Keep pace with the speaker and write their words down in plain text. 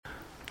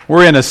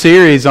We're in a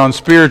series on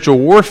spiritual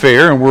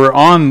warfare, and we're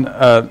on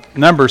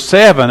number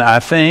 7,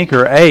 I think,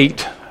 or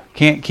 8.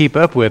 Can't keep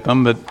up with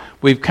them, but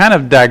we've kind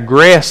of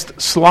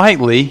digressed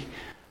slightly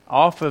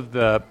off of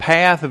the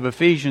path of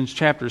Ephesians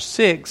chapter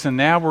 6, and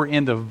now we're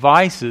into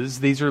vices.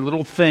 These are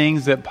little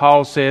things that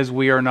Paul says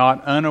we are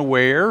not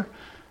unaware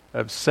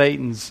of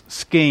Satan's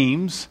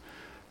schemes.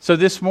 So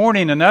this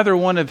morning, another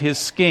one of his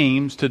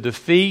schemes to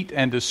defeat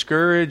and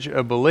discourage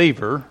a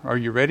believer, are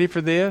you ready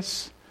for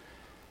this?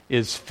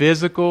 Is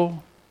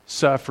physical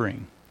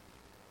suffering.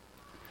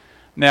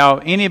 Now,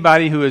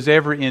 anybody who has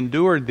ever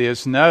endured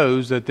this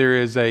knows that there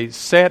is a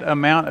set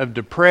amount of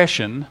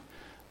depression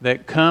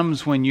that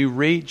comes when you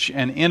reach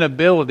an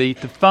inability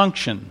to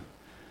function.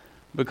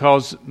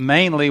 Because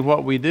mainly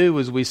what we do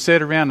is we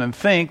sit around and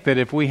think that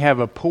if we have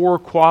a poor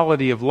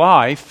quality of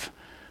life,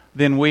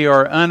 then we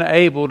are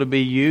unable to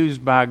be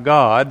used by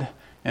God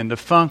and to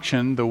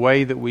function the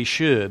way that we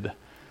should.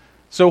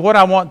 So what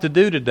I want to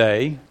do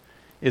today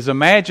is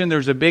imagine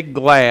there's a big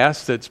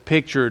glass that's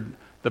pictured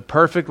the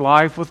perfect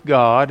life with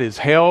God, His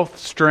health,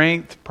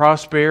 strength,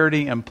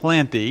 prosperity, and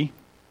plenty.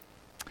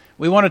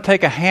 We want to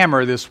take a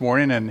hammer this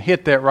morning and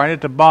hit that right at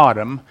the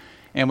bottom,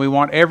 and we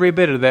want every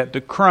bit of that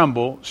to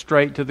crumble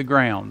straight to the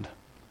ground.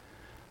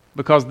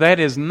 Because that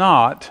is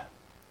not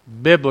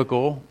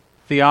biblical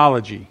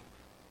theology.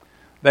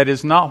 That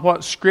is not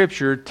what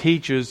Scripture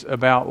teaches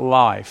about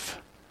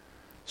life.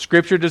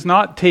 Scripture does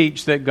not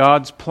teach that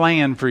God's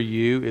plan for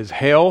you is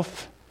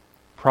health,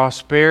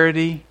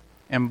 prosperity,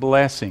 and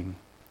blessing.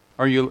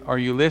 Are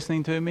you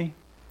listening to me?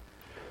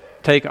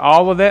 Take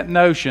all of that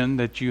notion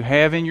that you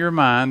have in your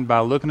mind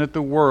by looking at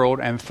the world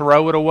and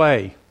throw it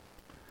away.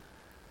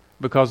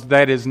 Because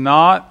that is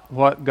not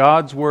what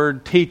God's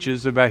Word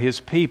teaches about His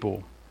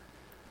people.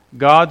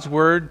 God's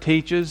Word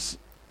teaches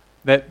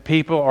that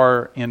people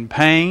are in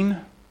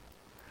pain,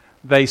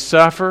 they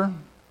suffer,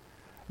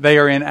 they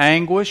are in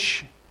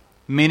anguish.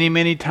 Many,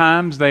 many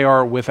times they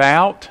are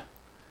without.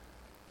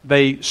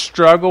 They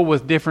struggle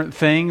with different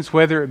things,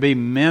 whether it be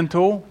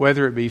mental,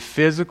 whether it be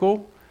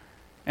physical,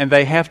 and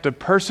they have to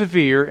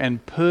persevere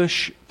and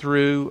push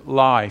through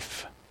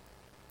life.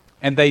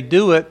 And they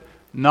do it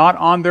not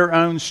on their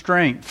own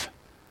strength.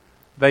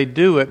 They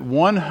do it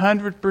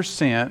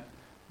 100%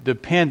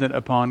 dependent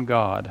upon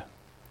God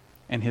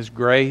and His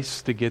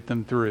grace to get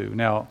them through.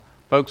 Now,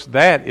 folks,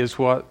 that is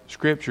what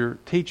Scripture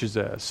teaches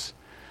us.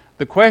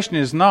 The question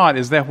is not,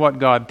 is that what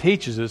God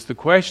teaches us? The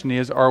question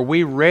is, are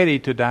we ready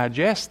to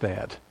digest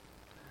that?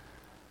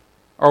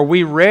 Are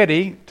we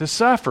ready to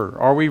suffer?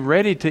 Are we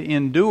ready to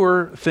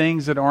endure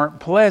things that aren't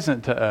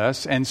pleasant to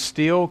us and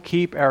still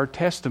keep our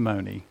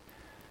testimony?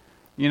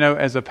 You know,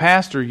 as a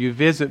pastor, you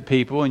visit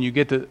people and you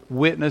get to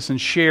witness and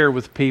share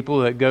with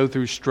people that go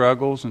through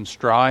struggles and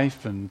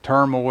strife and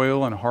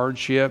turmoil and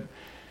hardship.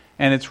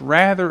 And it's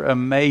rather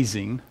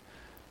amazing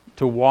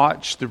to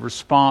watch the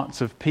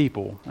response of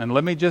people. And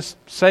let me just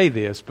say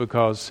this,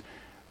 because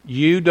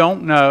you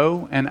don't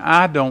know and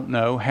I don't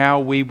know how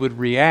we would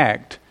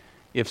react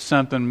if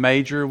something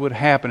major would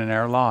happen in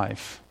our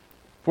life.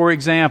 For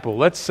example,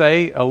 let's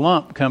say a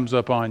lump comes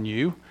up on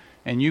you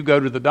and you go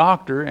to the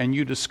doctor and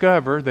you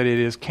discover that it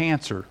is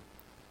cancer.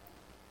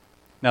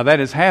 Now that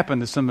has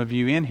happened to some of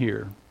you in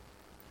here.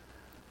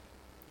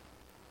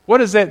 What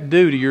does that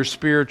do to your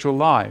spiritual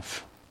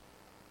life?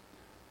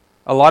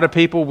 A lot of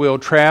people will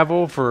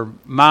travel for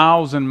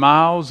miles and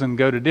miles and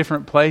go to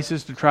different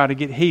places to try to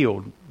get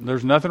healed.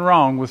 There's nothing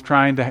wrong with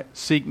trying to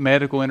seek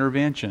medical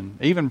intervention,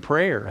 even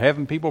prayer,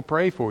 having people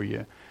pray for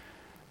you.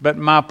 But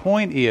my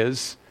point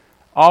is,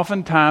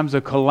 oftentimes a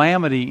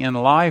calamity in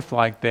life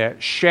like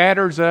that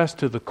shatters us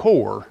to the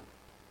core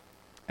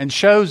and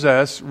shows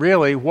us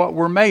really what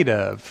we're made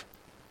of.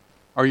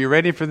 Are you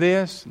ready for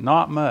this?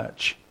 Not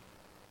much.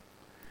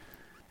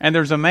 And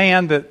there's a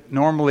man that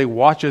normally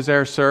watches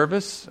our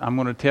service. I'm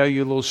going to tell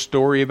you a little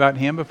story about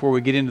him before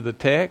we get into the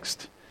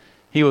text.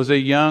 He was a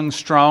young,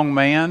 strong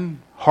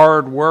man,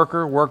 hard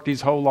worker, worked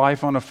his whole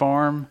life on a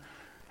farm,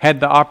 had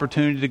the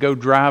opportunity to go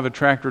drive a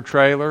tractor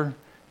trailer,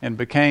 and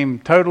became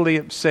totally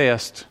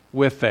obsessed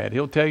with that.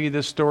 He'll tell you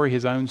this story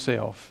his own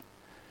self.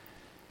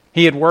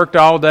 He had worked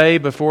all day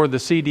before the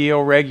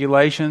CDL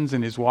regulations,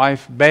 and his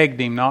wife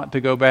begged him not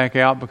to go back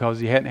out because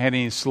he hadn't had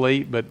any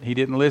sleep, but he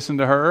didn't listen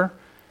to her.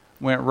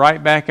 Went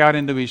right back out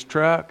into his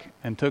truck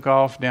and took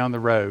off down the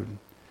road.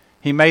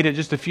 He made it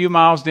just a few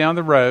miles down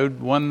the road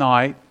one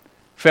night,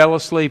 fell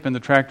asleep in the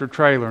tractor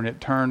trailer, and it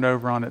turned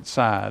over on its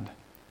side.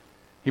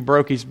 He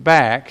broke his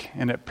back,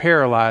 and it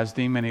paralyzed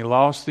him, and he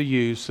lost the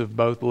use of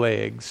both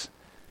legs.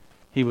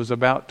 He was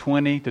about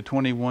 20 to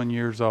 21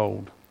 years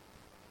old.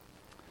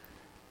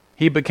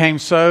 He became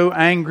so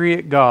angry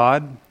at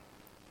God,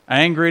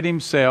 angry at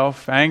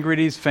himself, angry at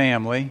his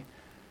family,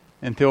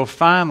 until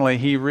finally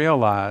he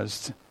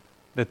realized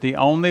that the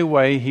only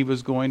way he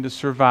was going to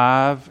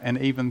survive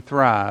and even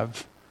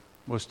thrive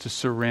was to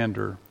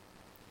surrender.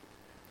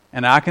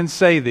 And I can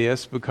say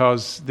this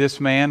because this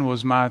man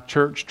was my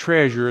church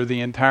treasurer the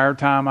entire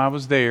time I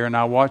was there, and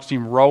I watched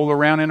him roll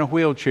around in a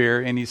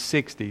wheelchair in his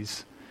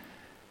 60s.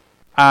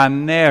 I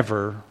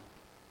never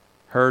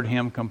heard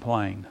him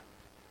complain.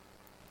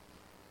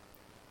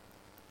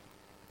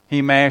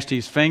 He mashed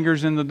his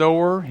fingers in the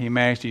door. He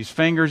mashed his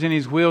fingers in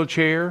his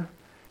wheelchair.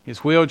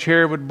 His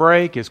wheelchair would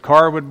break. His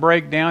car would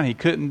break down. He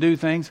couldn't do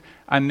things.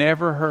 I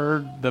never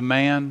heard the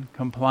man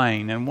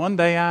complain. And one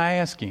day I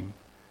asked him,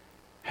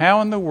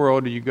 how in the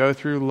world do you go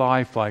through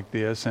life like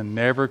this and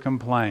never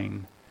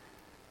complain?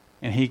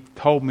 And he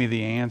told me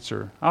the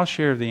answer. I'll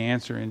share the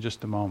answer in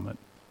just a moment.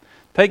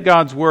 Take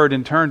God's Word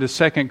and turn to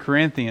 2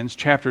 Corinthians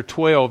chapter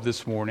 12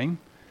 this morning.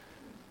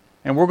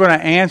 And we're going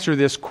to answer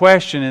this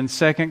question in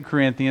 2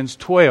 Corinthians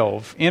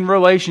 12 in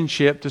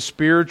relationship to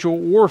spiritual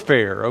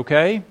warfare,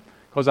 okay?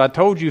 Because I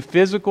told you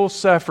physical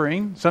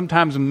suffering,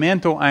 sometimes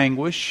mental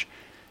anguish,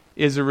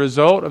 is a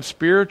result of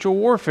spiritual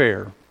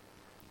warfare.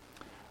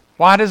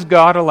 Why does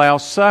God allow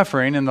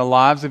suffering in the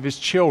lives of His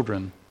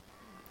children?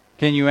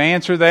 Can you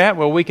answer that?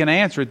 Well, we can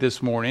answer it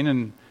this morning,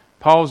 and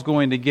Paul's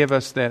going to give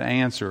us that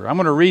answer. I'm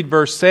going to read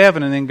verse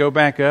 7 and then go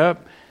back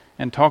up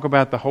and talk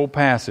about the whole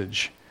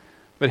passage.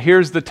 But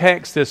here's the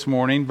text this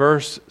morning,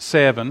 verse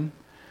 7.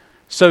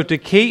 So to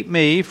keep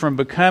me from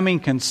becoming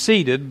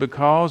conceited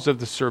because of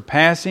the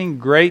surpassing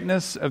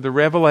greatness of the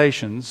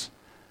revelations,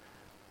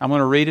 I'm going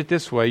to read it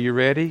this way. You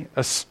ready?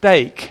 A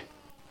steak,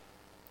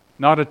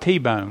 not a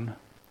T-bone,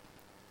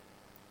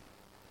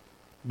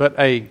 but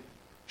a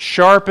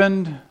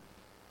sharpened,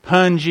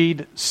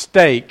 pungied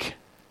stake,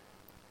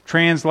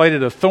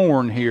 translated a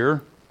thorn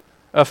here.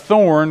 A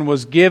thorn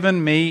was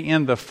given me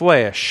in the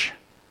flesh,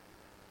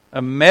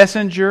 a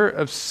messenger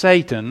of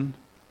Satan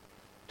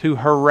to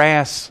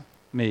harass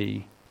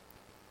me,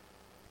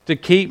 to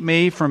keep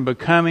me from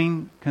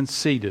becoming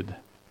conceited.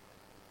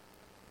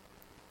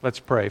 Let's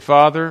pray.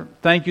 Father,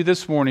 thank you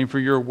this morning for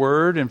your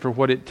word and for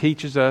what it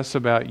teaches us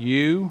about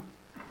you,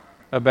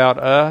 about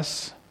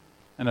us,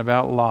 and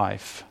about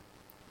life.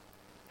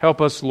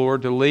 Help us,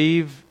 Lord, to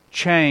leave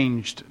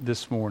changed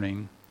this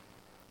morning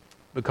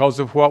because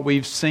of what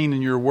we've seen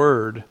in your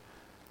word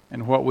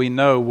and what we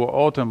know will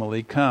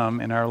ultimately come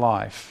in our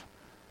life.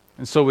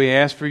 And so we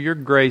ask for your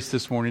grace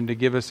this morning to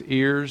give us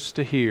ears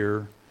to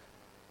hear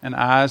and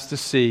eyes to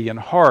see and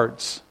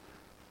hearts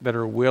that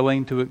are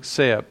willing to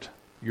accept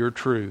your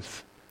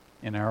truth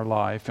in our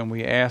life. And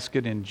we ask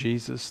it in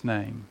Jesus'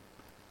 name.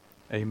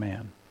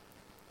 Amen.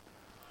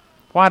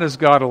 Why does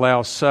God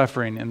allow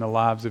suffering in the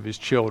lives of His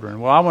children?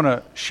 Well, I want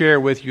to share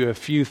with you a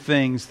few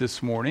things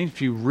this morning, a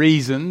few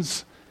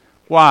reasons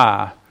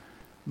why.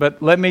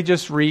 But let me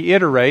just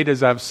reiterate,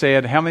 as I've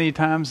said how many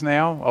times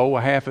now? Oh,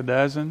 a half a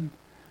dozen.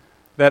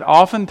 That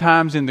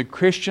oftentimes in the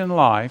Christian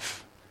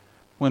life,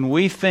 when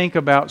we think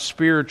about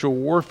spiritual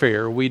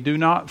warfare, we do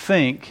not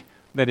think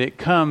that it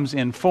comes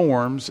in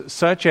forms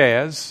such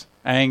as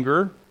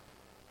anger,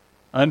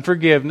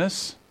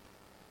 unforgiveness,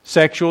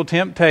 sexual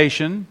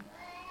temptation,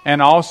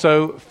 and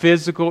also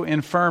physical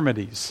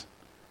infirmities.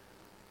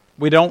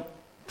 We don't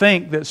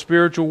think that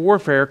spiritual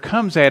warfare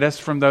comes at us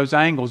from those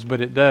angles, but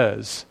it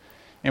does.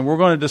 And we're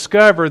going to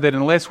discover that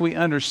unless we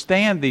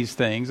understand these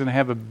things and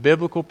have a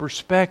biblical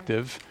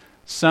perspective,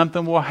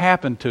 something will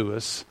happen to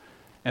us,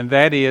 and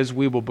that is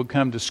we will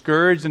become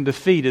discouraged and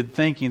defeated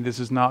thinking this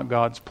is not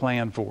God's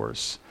plan for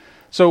us.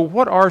 So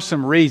what are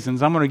some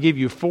reasons? I'm going to give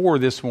you 4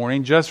 this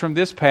morning just from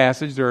this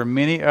passage. There are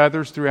many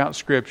others throughout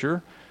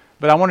Scripture,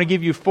 but I want to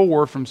give you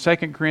 4 from 2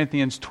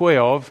 Corinthians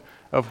 12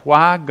 of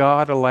why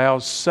God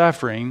allows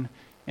suffering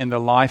in the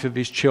life of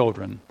His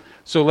children.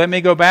 So let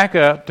me go back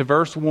up to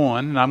verse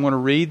 1, and I'm going to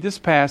read this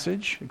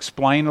passage,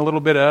 explain a little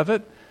bit of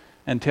it,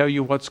 and tell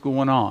you what's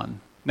going on.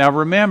 Now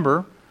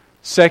remember,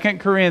 2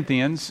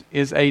 Corinthians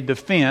is a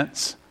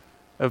defense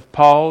of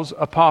Paul's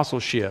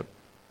apostleship.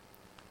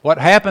 What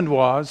happened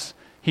was,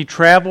 he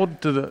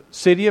traveled to the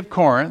city of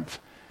Corinth,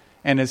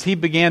 and as he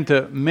began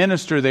to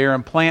minister there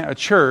and plant a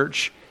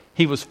church,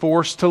 he was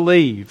forced to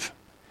leave.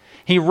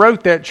 He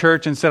wrote that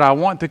church and said, I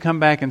want to come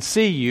back and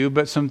see you,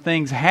 but some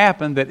things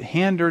happened that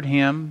hindered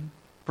him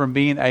from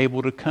being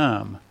able to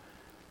come.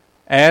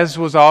 As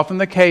was often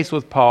the case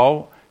with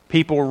Paul,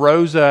 people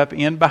rose up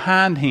in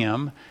behind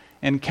him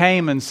and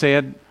came and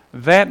said,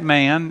 that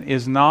man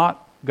is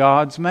not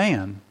God's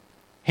man.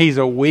 He's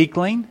a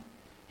weakling.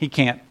 He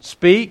can't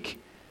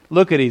speak.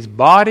 Look at his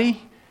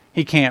body.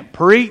 He can't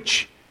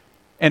preach.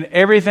 And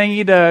everything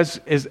he does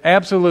is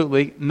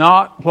absolutely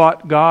not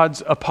what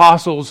God's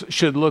apostles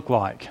should look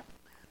like.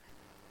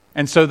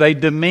 And so they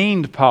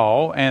demeaned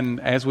Paul, and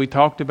as we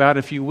talked about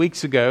a few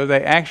weeks ago,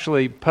 they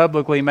actually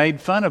publicly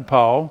made fun of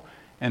Paul,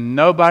 and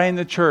nobody in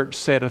the church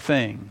said a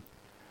thing.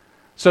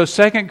 So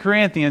 2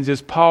 Corinthians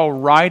is Paul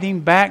writing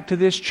back to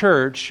this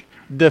church,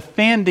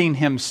 defending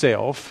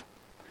himself,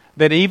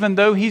 that even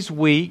though he's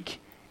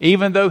weak,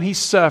 even though he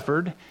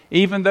suffered,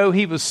 even though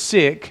he was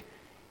sick,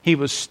 he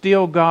was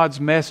still God's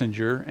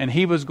messenger, and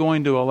he was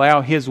going to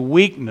allow his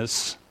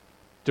weakness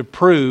to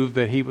prove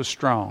that he was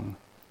strong.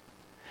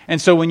 And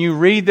so when you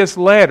read this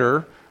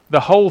letter, the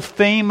whole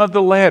theme of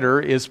the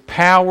letter is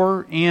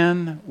power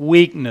in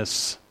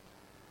weakness.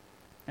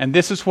 And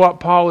this is what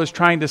Paul is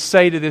trying to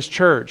say to this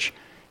church.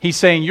 He's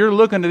saying, you're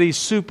looking to these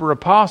super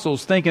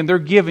apostles thinking they're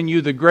giving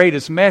you the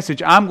greatest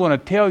message. I'm going to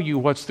tell you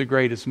what's the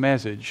greatest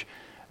message.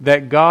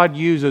 That God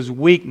uses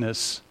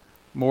weakness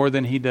more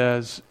than He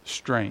does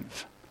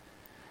strength.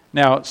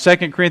 Now,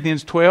 2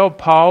 Corinthians 12,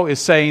 Paul is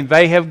saying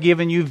they have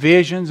given you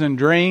visions and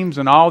dreams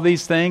and all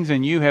these things,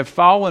 and you have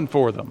fallen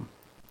for them.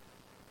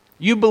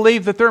 You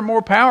believe that they're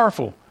more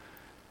powerful.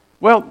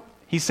 Well,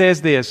 he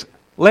says this,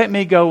 let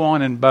me go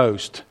on and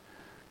boast.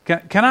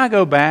 Can I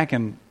go back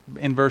and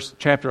in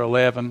chapter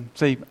 11?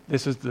 See,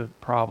 this is the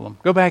problem.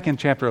 Go back in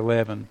chapter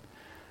 11.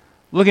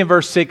 Look in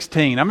verse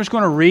 16. I'm just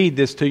going to read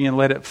this to you and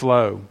let it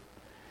flow.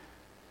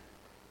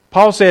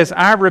 Paul says,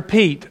 I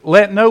repeat,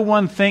 let no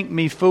one think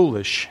me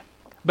foolish.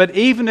 But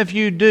even if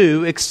you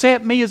do,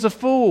 accept me as a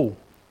fool,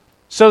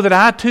 so that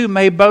I too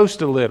may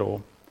boast a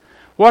little.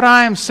 What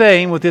I am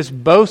saying with this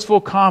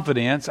boastful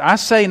confidence, I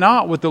say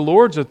not with the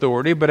Lord's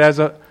authority, but as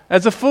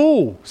a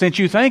fool, since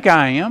you think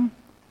I am.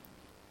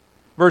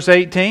 Verse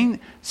 18,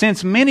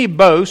 since many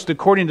boast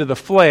according to the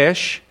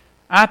flesh,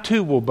 I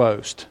too will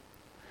boast.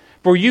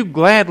 For you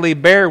gladly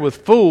bear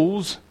with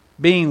fools,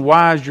 being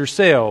wise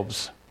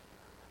yourselves.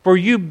 For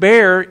you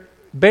bear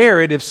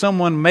it if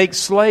someone makes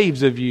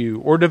slaves of you,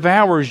 or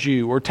devours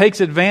you, or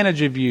takes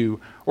advantage of you,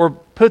 or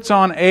puts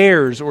on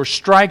airs, or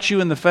strikes you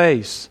in the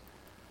face.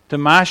 To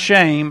my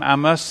shame, I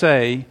must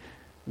say,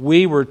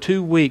 we were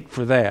too weak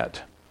for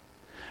that.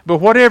 But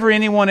whatever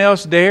anyone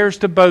else dares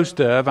to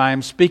boast of, I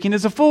am speaking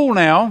as a fool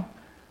now,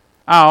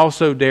 I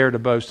also dare to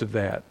boast of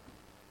that.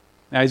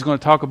 Now he's going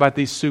to talk about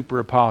these super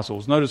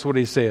apostles. Notice what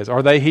he says.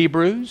 Are they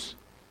Hebrews?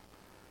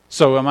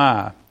 So am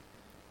I.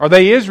 Are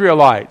they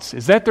Israelites?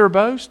 Is that their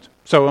boast?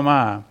 So am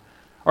I.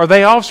 Are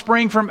they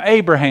offspring from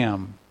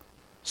Abraham?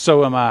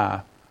 So am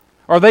I.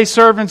 Are they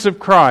servants of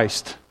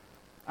Christ?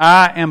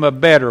 I am a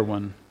better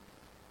one.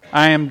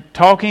 I am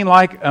talking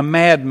like a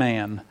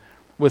madman,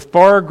 with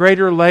far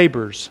greater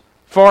labors,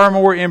 far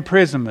more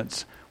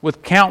imprisonments,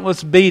 with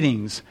countless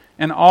beatings,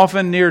 and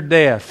often near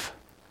death.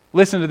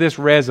 Listen to this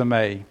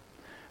resume.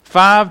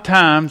 5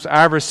 times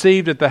I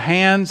received at the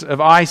hands of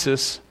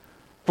ISIS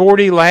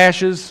 40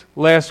 lashes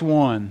less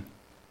 1.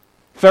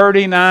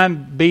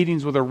 39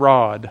 beatings with a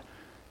rod.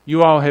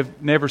 You all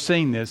have never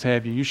seen this,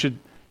 have you?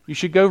 You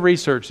should go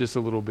research this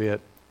a little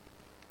bit.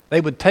 They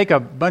would take a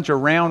bunch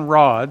of round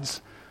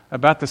rods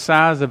about the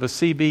size of a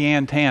CB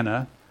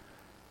antenna,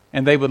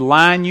 and they would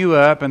line you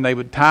up and they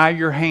would tie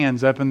your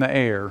hands up in the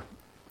air.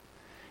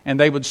 And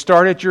they would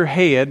start at your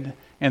head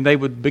and they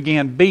would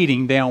begin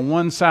beating down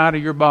one side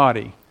of your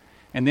body.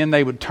 And then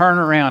they would turn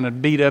around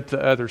and beat up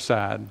the other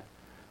side.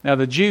 Now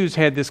the Jews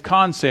had this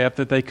concept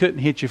that they couldn't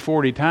hit you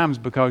 40 times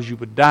because you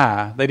would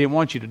die. They didn't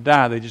want you to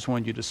die, they just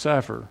wanted you to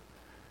suffer.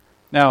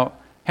 Now,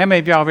 how many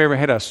of y'all have ever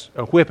had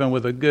a whipping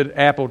with a good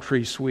apple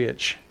tree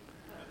switch?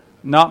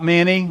 Not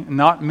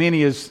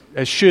many as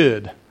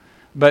should.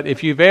 But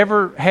if you've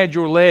ever had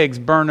your legs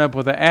burned up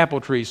with an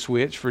apple tree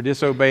switch for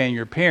disobeying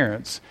your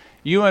parents,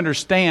 you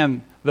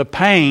understand the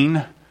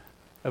pain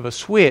of a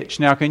switch.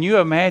 Now, can you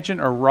imagine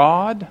a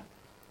rod?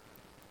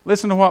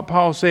 Listen to what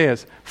Paul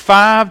says.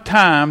 5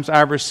 times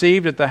I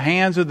received at the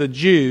hands of the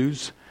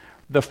Jews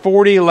the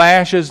 40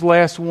 lashes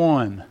less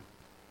 1.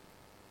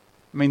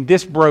 I mean,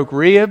 this broke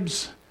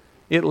ribs.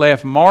 It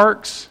left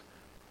marks.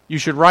 You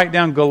should write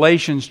down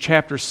Galatians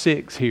chapter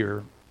 6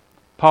 here.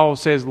 Paul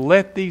says,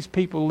 let these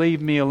people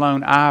leave me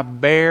alone. I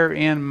bear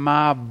in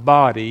my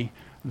body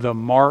the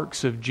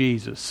marks of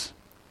Jesus.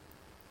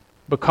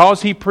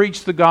 Because he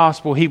preached the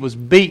gospel, he was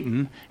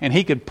beaten, and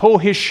he could pull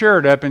his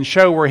shirt up and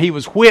show where he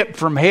was whipped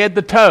from head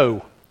to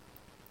toe.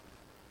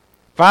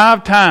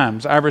 5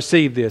 times I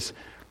received this.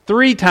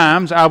 3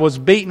 times I was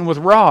beaten with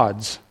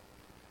rods.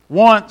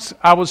 Once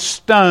I was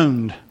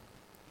stoned.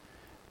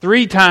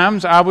 3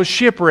 times I was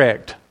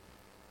shipwrecked.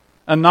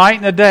 A night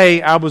and a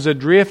day I was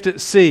adrift at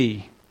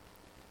sea.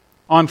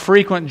 On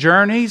frequent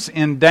journeys,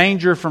 in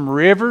danger from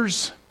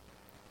rivers.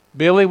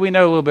 Billy, we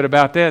know a little bit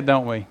about that,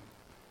 don't we?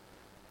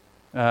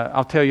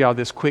 I'll tell y'all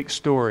this quick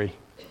story.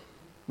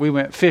 We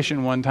went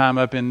fishing one time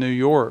up in New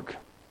York.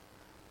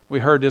 We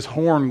heard this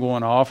horn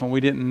going off and we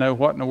didn't know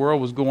what in the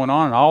world was going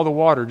on, and all the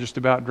water just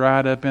about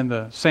dried up in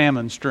the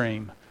salmon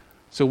stream.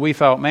 So we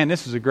thought, man,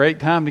 this is a great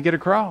time to get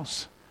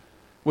across.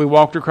 We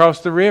walked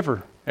across the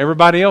river.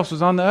 Everybody else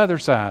was on the other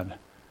side. A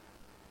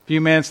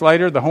few minutes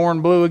later, the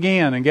horn blew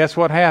again, and guess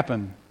what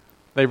happened?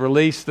 They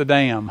released the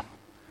dam.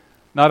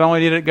 Not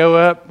only did it go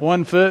up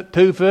 1 foot,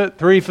 2 foot,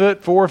 3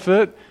 foot, 4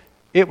 foot,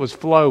 it was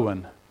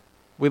flowing.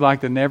 We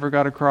like to never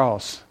got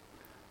across.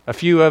 A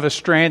few of us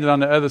stranded on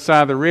the other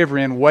side of the river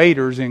in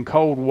waders in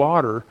cold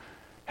water,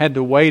 had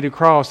to wade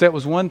across. That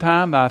was one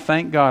time that I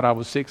thank God I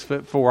was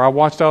 6'4". I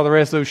watched all the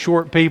rest of those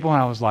short people and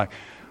I was like,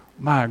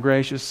 my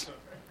gracious.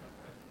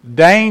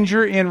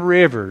 Danger in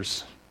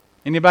rivers.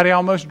 Anybody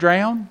almost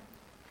drowned?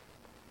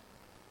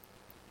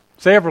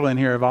 Several in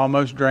here have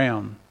almost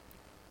drowned.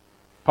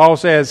 Paul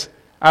says,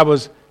 I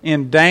was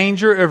in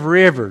danger of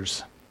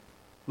rivers.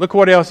 Look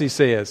what else he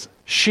says.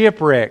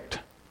 Shipwrecked.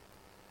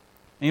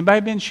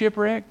 Anybody been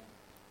shipwrecked?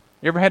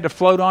 You ever had to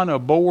float on a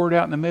board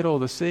out in the middle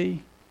of the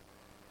sea?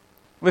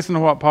 Listen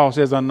to what Paul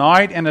says. A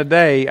night and a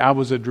day I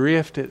was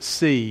adrift at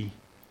sea.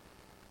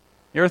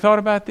 You ever thought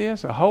about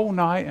this? A whole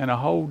night and a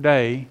whole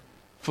day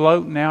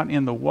floating out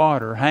in the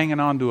water, hanging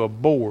onto a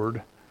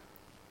board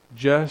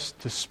just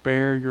to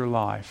spare your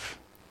life.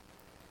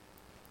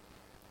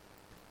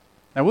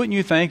 Now, wouldn't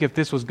you think if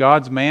this was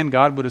God's man,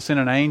 God would have sent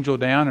an angel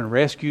down and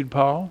rescued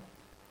Paul?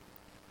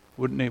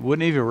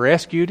 Wouldn't he have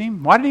rescued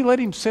him? Why did he let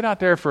him sit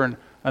out there for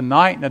a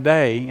night and a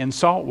day in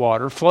salt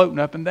water, floating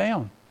up and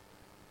down?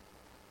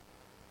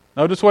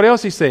 Notice what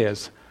else he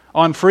says.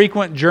 On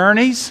frequent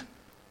journeys,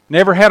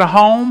 never had a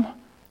home,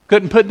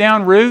 couldn't put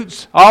down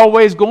roots,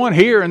 always going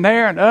here and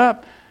there and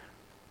up.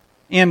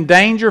 In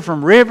danger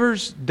from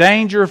rivers,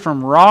 danger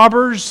from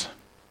robbers.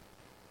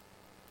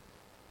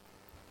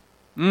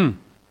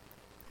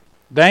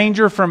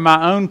 Danger from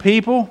my own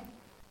people.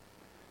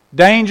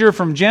 Danger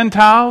from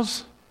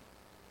Gentiles.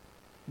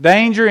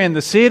 Danger in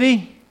the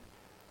city.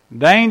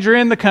 Danger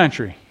in the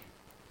country.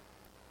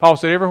 Paul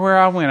said, everywhere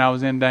I went, I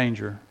was in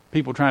danger.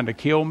 People trying to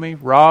kill me,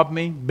 rob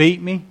me,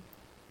 beat me.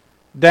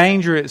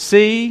 Danger at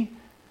sea.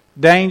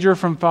 Danger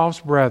from false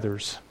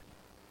brothers.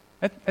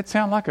 That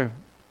sounds like a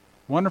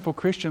wonderful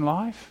Christian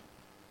life.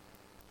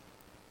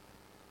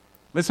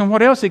 Listen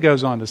what else he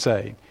goes on to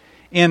say.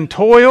 In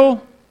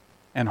toil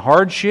and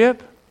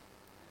hardship,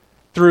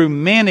 through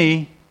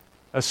many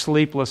a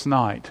sleepless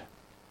night.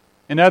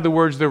 In other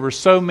words, there were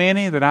so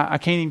many that I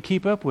can't even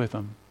keep up with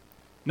them.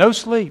 No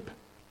sleep.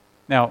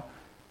 Now,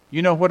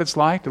 you know what it's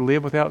like to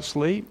live without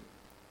sleep?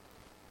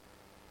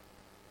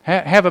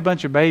 Have a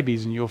bunch of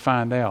babies and you'll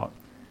find out.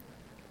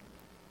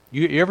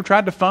 You ever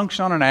tried to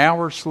function on an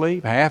hour's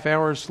sleep, half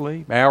hour of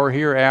sleep, hour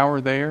here, hour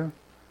there?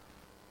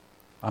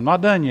 I'm not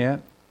done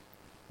yet.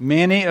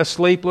 Many a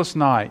sleepless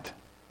night,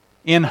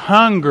 in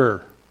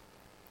hunger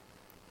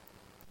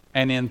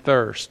and in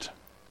thirst.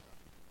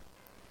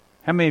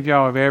 How many of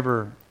y'all have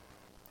ever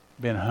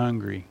been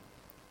hungry?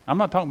 I'm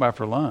not talking about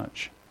for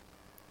lunch.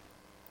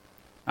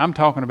 I'm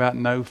talking about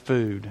no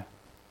food.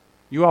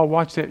 You all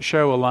watch that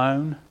show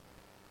Alone?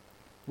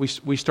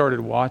 We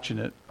started watching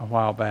it a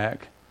while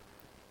back.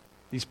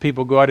 These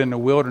people go out in the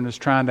wilderness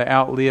trying to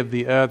outlive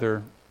the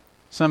other.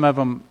 Some of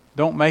them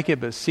don't make it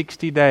but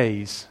 60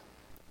 days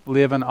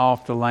living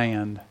off the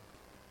land.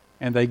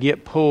 And they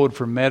get pulled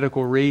for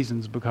medical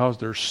reasons because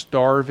they're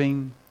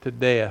starving to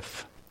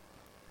death.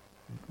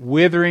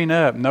 Withering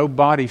up, no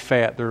body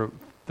fat.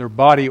 Their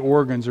body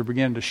organs are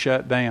beginning to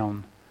shut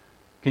down.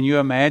 Can you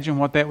imagine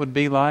what that would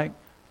be like?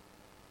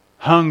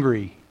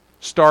 Hungry,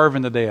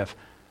 starving to death,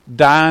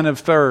 dying of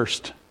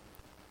thirst,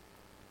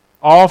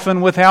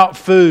 often without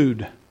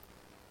food,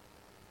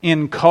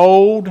 in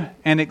cold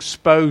and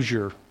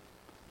exposure.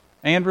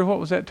 Andrew, what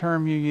was that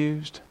term you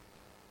used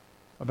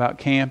about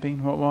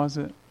camping? What was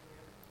it?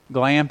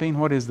 Glamping?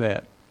 What is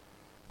that?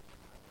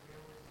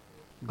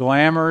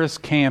 Glamorous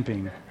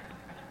camping.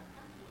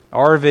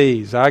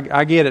 RVs.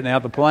 I get it now.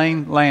 The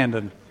plane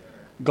landed.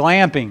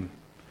 Glamping.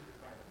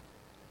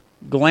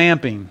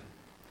 Glamping.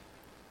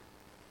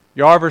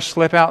 Y'all ever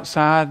slip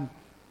outside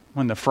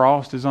when the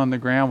frost is on the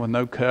ground with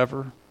no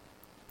cover?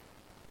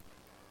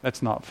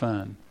 That's not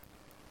fun.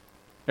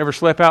 Ever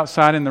slip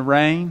outside in the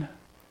rain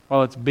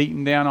while it's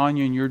beating down on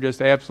you and you're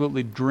just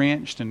absolutely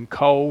drenched and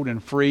cold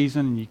and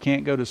freezing and you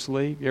can't go to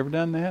sleep? You ever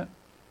done that?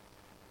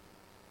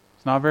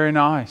 It's not very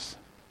nice.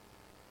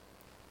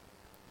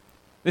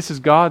 This is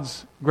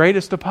God's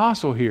greatest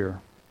apostle here.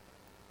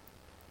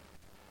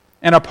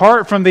 And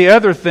apart from the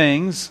other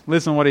things,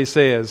 listen to what he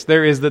says.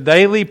 There is the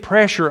daily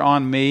pressure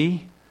on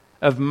me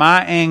of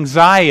my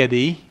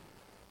anxiety.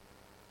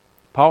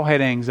 Paul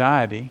had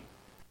anxiety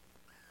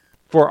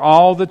for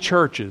all the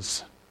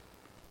churches.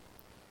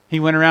 He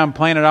went around and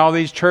planted all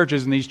these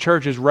churches, and these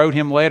churches wrote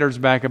him letters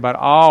back about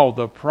all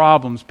the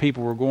problems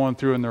people were going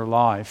through in their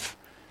life.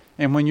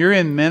 And when you're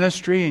in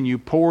ministry and you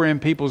pour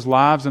in people's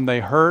lives and they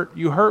hurt,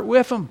 you hurt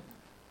with them.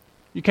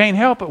 You can't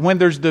help it. When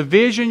there's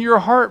division, your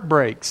heart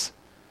breaks.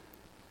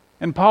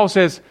 And Paul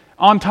says,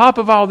 on top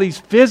of all these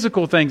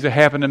physical things that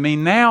happen to me,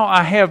 now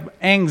I have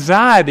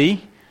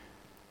anxiety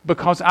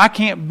because I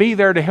can't be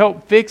there to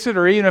help fix it,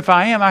 or even if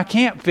I am, I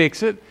can't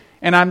fix it,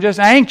 and I'm just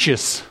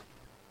anxious.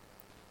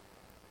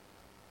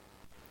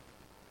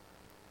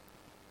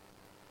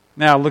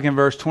 Now look in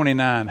verse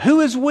 29.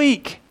 Who is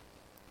weak?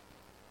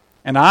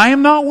 And I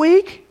am not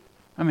weak?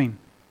 I mean,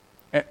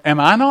 am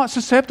I not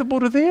susceptible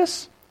to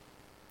this?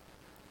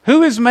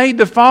 Who is made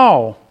to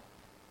fall?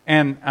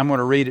 And I'm going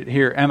to read it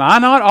here. Am I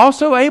not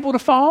also able to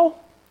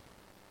fall?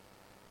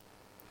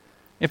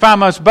 If I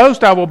must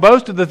boast, I will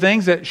boast of the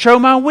things that show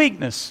my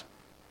weakness.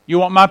 You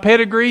want my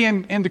pedigree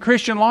in the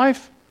Christian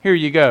life? Here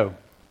you go.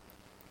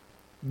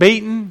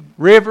 Beaten,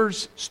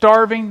 rivers,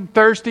 starving,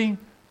 thirsty,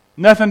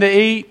 nothing to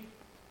eat,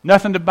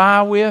 nothing to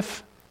buy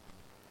with,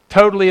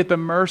 totally at the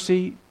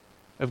mercy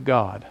of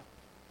God.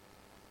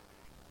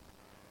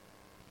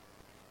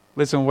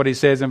 Listen to what he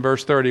says in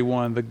verse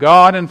 31. The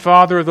God and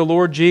Father of the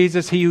Lord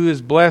Jesus, He who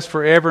is blessed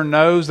forever,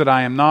 knows that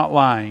I am not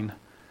lying.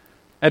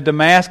 At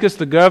Damascus,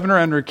 the governor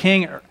under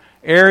King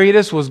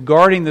Aretas was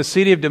guarding the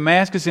city of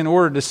Damascus in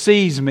order to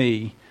seize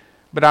me.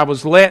 but I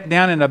was let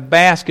down in a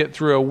basket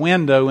through a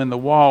window in the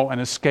wall and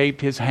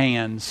escaped his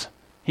hands.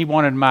 He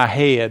wanted my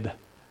head.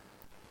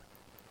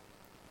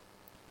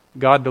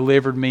 God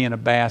delivered me in a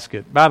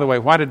basket. By the way,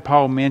 why did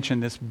Paul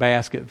mention this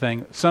basket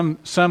thing?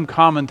 Some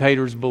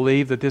commentators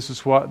believe that this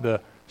is what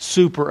the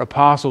super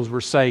apostles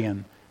were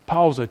saying.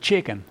 Paul's a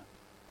chicken.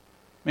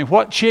 I mean,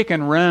 what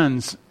chicken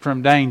runs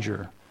from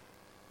danger?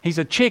 He's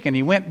a chicken.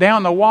 He went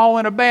down the wall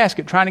in a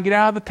basket trying to get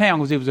out of the town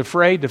because he was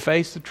afraid to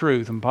face the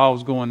truth. And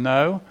Paul's going,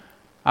 no,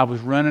 I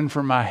was running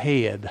for my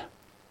head.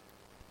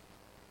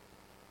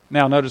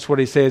 Now notice what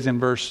he says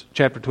in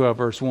chapter 12,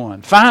 verse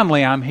 1.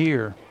 Finally, I'm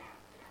here.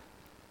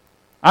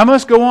 I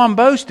must go on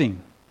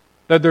boasting,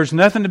 though there's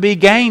nothing to be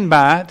gained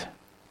by it.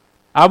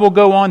 I will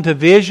go on to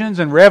visions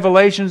and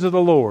revelations of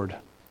the Lord.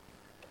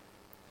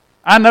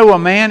 I know a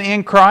man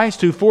in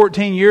Christ who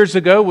 14 years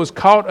ago was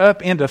caught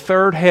up into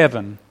third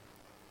heaven.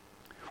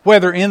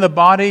 Whether in the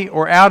body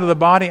or out of the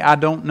body, I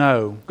don't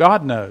know.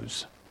 God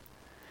knows.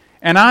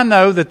 And I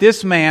know that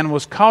this man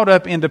was caught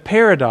up into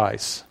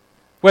paradise.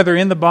 Whether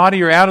in the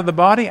body or out of the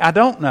body, I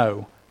don't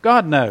know.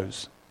 God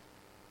knows.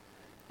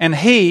 And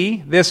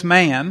he, this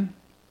man,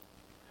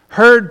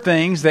 heard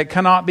things that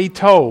cannot be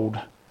told,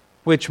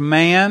 which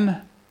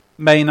man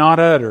may not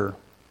utter.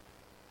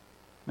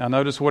 Now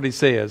notice what he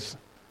says.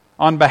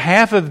 On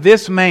behalf of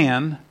this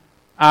man,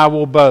 I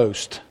will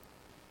boast.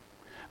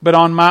 But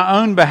on my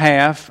own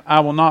behalf, I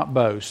will not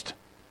boast,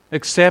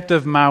 except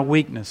of my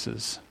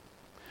weaknesses.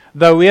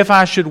 Though if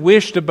I should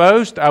wish to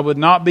boast, I would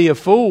not be a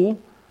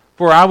fool,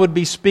 for I would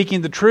be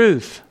speaking the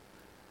truth.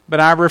 But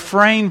I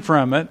refrain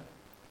from it,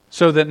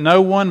 so that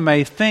no one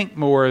may think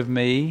more of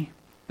me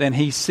than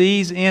he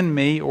sees in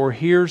me or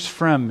hears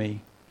from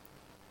me.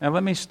 Now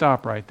let me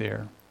stop right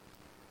there.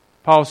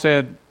 Paul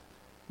said,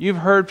 you've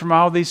heard from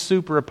all these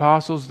super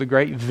apostles the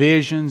great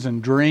visions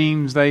and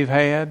dreams they've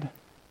had.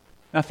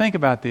 Now think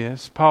about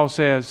this. Paul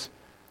says,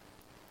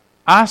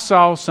 I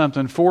saw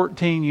something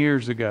 14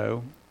 years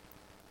ago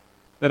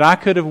that I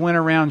could have went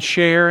around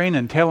sharing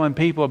and telling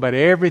people about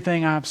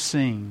everything I've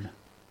seen,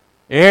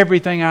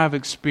 everything I've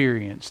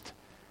experienced.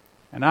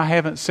 And I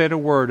haven't said a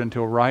word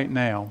until right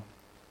now.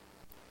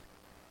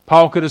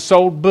 Paul could have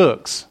sold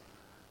books.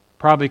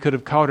 Probably could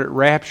have called it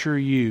Rapture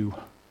You.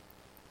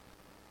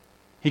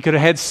 He could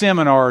have had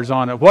seminars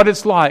on it. What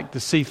it's like to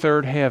see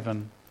third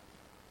heaven.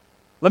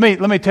 Let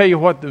me tell you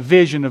what the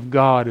vision of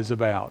God is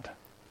about.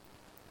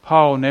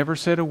 Paul never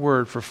said a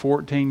word for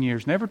 14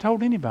 years. Never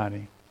told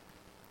anybody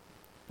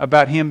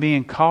about him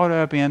being caught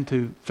up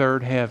into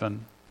third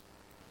heaven.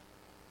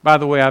 By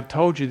the way, I've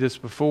told you this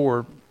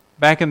before.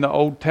 Back in the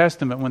Old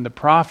Testament, when the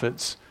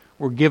prophets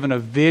were given a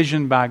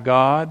vision by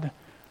God,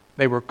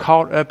 they were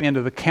caught up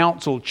into the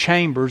council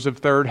chambers of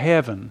third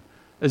heaven.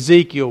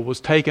 Ezekiel was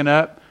taken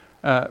up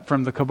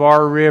from the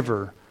Kabar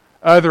River.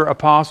 Other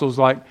apostles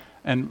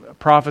and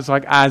prophets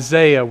like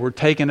Isaiah were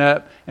taken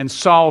up and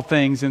saw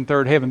things in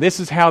third heaven. This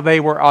is how they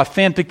were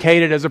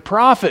authenticated as a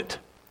prophet.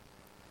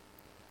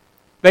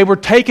 They were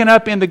taken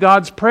up into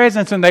God's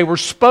presence and they were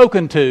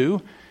spoken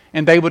to,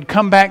 and they would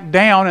come back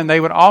down and they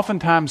would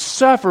oftentimes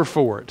suffer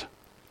for it.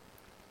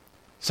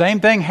 Same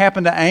thing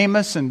happened to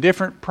Amos and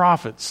different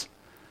prophets.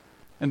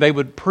 And they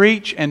would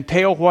preach and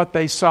tell what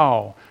they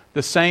saw.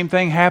 The same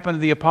thing happened to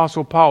the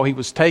Apostle Paul. He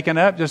was taken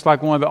up just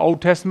like one of the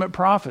Old Testament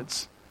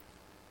prophets.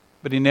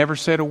 But he never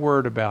said a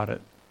word about it.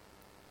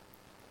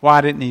 Why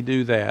didn't he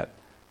do that?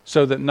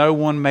 So that no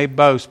one may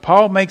boast.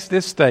 Paul makes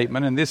this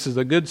statement, and this is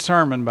a good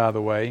sermon, by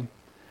the way.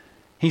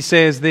 He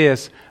says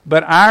this,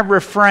 but I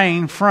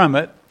refrain from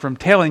it, from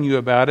telling you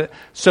about it,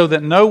 so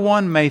that no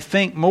one may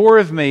think more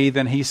of me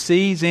than he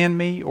sees in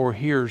me or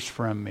hears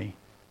from me.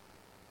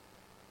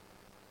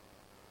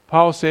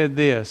 Paul said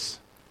this,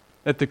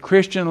 that the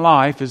Christian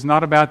life is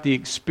not about the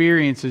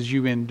experiences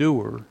you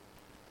endure.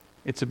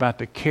 It's about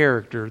the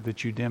character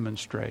that you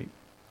demonstrate.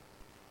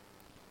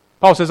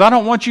 Paul says, I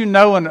don't want you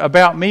knowing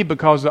about me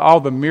because of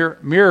all the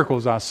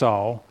miracles I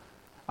saw.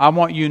 I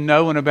want you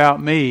knowing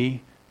about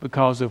me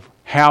because of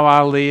how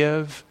I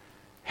live,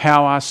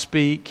 how I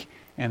speak,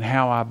 and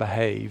how I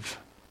behave.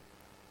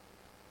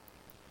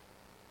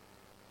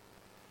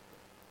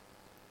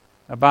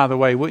 Now, by the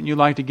way, wouldn't you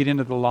like to get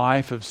into the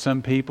life of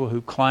some people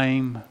who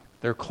claim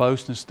their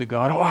closeness to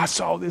God? Oh, I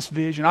saw this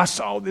vision. I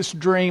saw this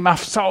dream. I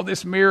saw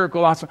this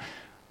miracle.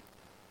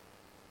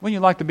 Wouldn't you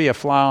like to be a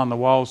fly on the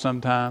wall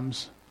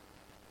sometimes?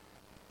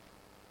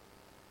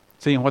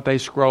 Seeing what they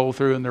scroll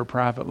through in their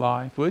private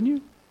life, wouldn't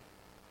you?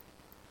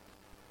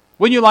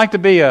 Wouldn't you like to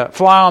be a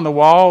fly on the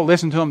wall,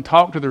 listen to them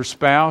talk to their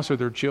spouse or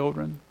their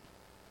children?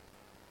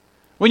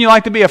 Wouldn't you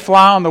like to be a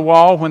fly on the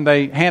wall when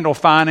they handle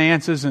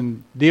finances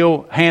and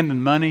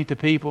handing money to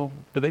people?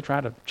 Do they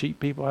try to cheat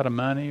people out of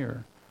money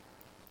or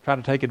try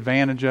to take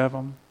advantage of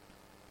them?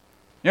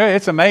 Yeah,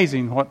 it's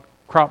amazing what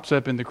crops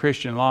up in the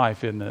Christian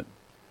life, isn't it?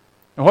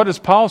 And what does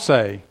Paul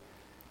say?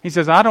 He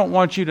says, I don't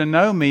want you to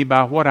know me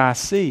by what I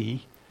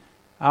see.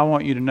 I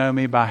want you to know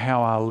me by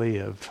how I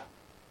live.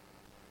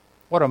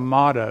 What a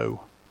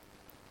motto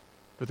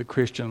for the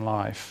Christian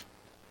life.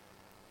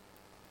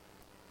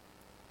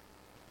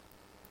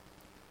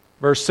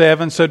 Verse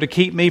 7, so to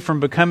keep me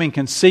from becoming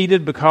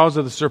conceited because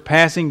of the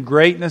surpassing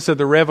greatness of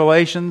the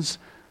revelations,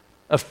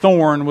 a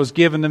thorn was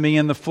given to me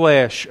in the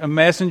flesh, a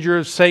messenger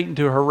of Satan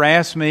to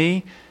harass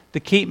me, to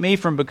keep me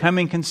from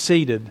becoming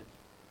conceited.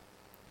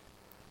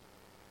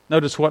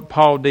 Notice what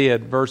Paul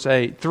did, verse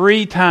 8.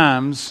 3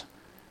 times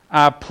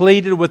I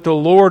pleaded with the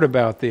Lord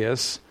about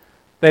this,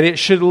 that it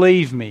should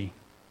leave me.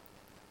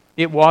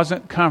 It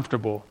wasn't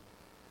comfortable.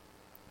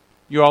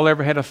 You all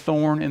ever had a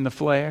thorn in the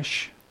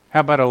flesh? How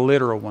about a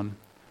literal one?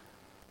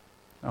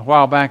 A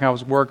while back I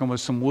was working with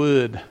some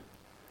wood,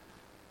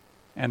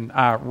 and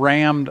I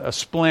rammed a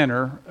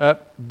splinter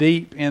up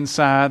deep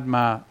inside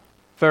my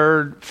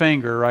third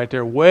finger right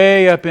there,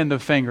 way up in the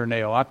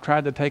fingernail. I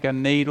tried to take a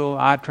needle,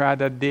 I tried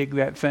to dig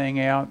that thing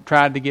out,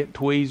 tried to get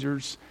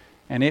tweezers,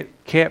 and it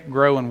kept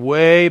growing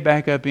way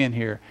back up in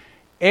here.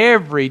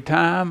 Every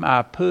time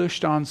I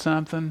pushed on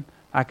something,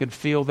 I could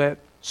feel that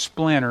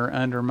splinter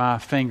under my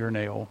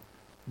fingernail,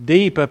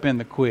 deep up in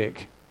the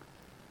quick.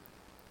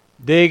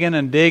 Digging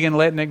and digging,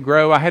 letting it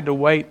grow. I had to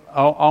wait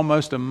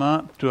almost a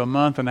month to a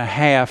month and a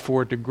half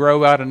for it to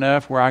grow out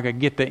enough where I could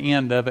get the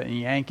end of it and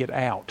yank it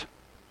out.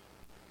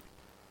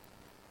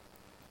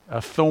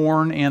 A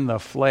thorn in the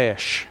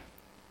flesh.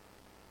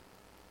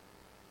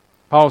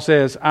 Paul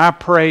says, I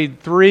prayed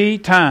 3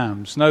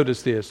 times.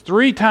 Notice this.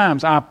 3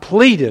 times I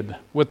pleaded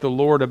with the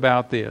Lord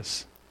about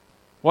this.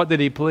 What did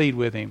he plead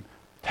with him?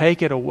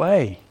 Take it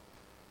away.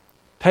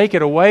 Take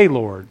it away,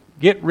 Lord.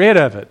 Get rid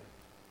of it.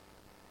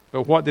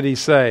 But what did he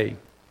say?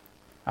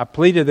 I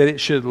pleaded that it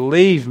should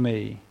leave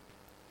me.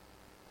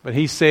 But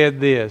he said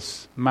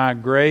this, my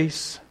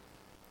grace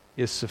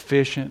is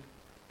sufficient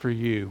for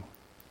you.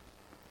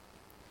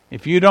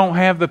 If you don't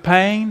have the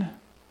pain,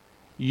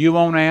 you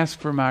won't ask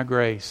for my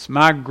grace.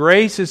 My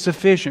grace is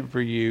sufficient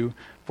for you,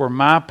 for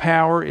my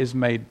power is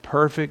made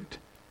perfect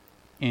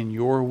in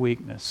your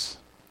weakness.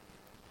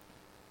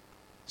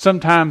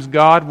 Sometimes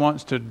God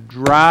wants to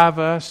drive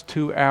us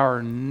to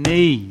our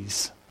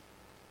knees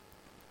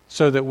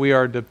so that we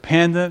are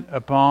dependent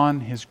upon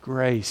His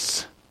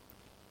grace.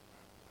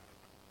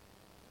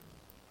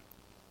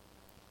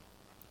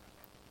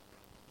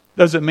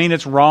 Does it mean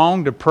it's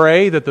wrong to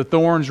pray that the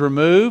thorns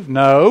removed?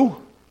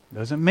 No,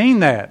 doesn't mean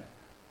that.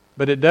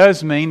 But it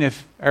does mean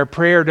if our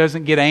prayer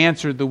doesn't get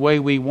answered the way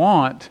we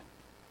want,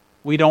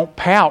 we don't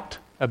pout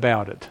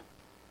about it.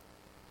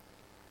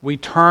 We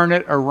turn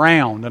it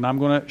around, and I'm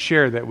going to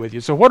share that with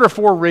you. So what are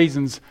 4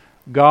 reasons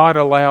God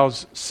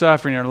allows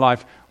suffering in our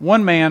life?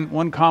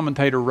 One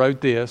commentator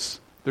wrote this.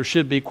 There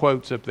should be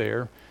quotes up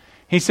there.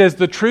 He says,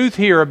 the truth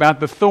here about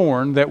the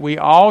thorn that we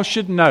all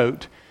should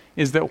note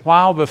is that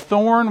while the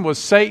thorn was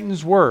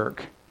Satan's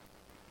work,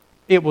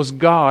 it was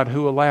God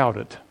who allowed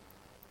it.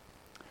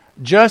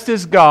 Just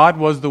as God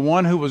was the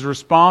one who was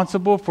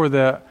responsible for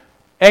the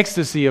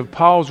ecstasy of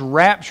Paul's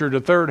rapture to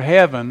third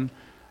heaven,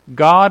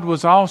 God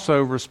was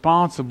also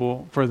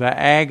responsible for the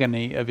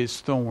agony of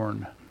his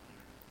thorn.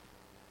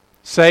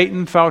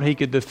 Satan thought he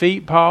could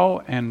defeat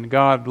Paul, and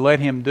God let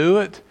him do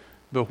it.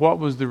 But what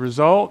was the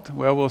result?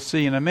 Well, we'll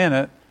see in a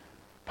minute.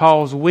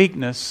 Paul's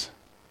weakness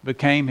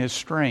became his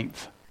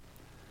strength.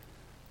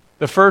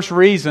 The first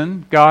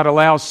reason God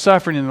allows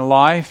suffering in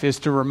life is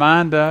to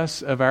remind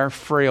us of our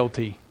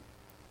frailty.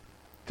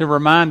 To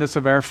remind us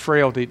of our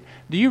frailty.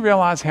 Do you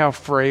realize how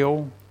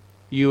frail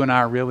you and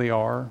I really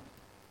are?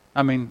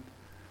 I mean,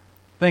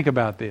 think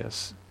about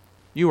this.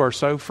 You are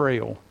so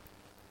frail.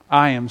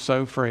 I am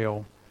so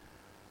frail.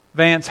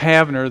 Vance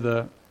Havner,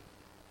 the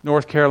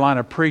North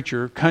Carolina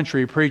preacher,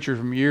 country preacher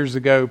from years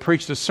ago,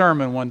 preached a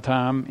sermon one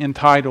time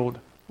entitled,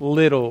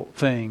 Little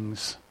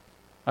Things.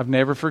 I've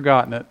never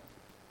forgotten it.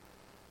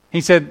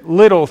 He said,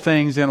 little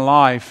things in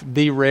life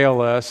derail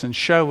us and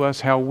show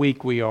us how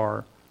weak we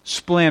are.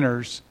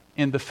 Splinters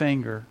in the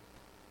finger.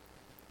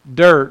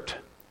 Dirt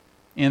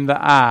in the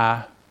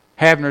eye.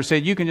 Havner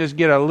said, you can just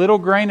get a little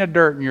grain of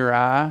dirt in your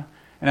eye,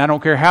 and I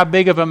don't care how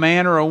big of a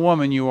man or a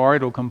woman you are,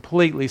 it'll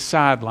completely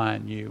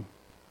sideline you.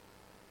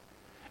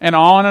 And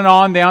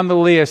on down the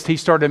list, he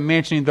started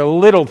mentioning the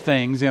little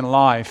things in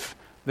life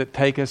that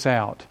take us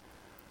out.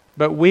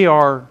 But we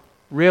are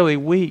really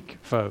weak,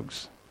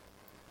 folks.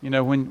 You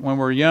know, when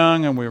we're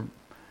young and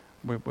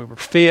we're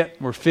fit,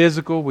 we're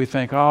physical, we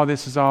think, oh,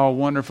 this is all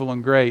wonderful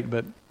and great,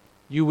 but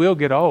you will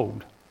get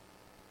old.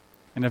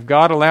 And if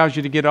God allows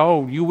you to get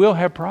old, you will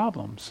have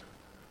problems.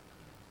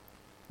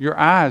 Your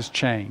eyes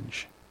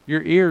change.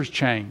 Your ears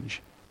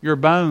change. Your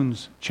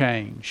bones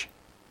change.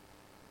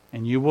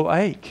 And you will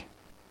ache.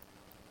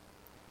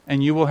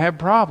 And you will have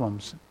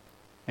problems.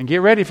 And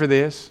get ready for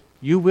this.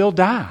 You will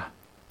die.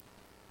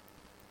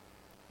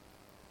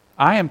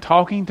 I am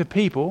talking to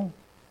people.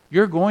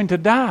 You're going to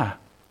die.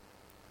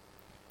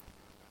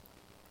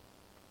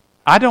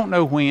 I don't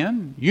know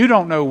when. You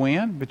don't know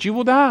when. But you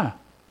will die.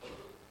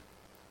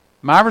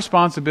 My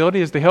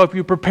responsibility is to help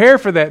you prepare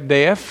for that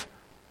death,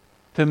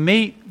 to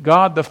meet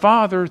God the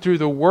Father through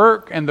the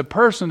work and the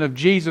person of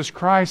Jesus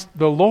Christ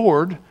the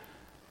Lord,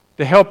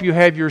 to help you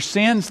have your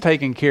sins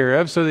taken care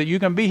of so that you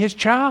can be His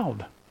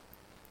child.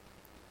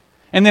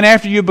 And then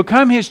after you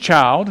become His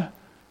child,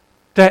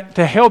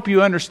 to help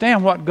you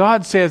understand what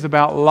God says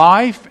about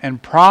life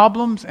and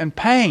problems and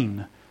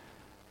pain.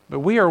 But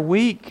we are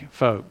weak,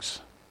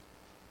 folks.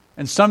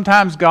 And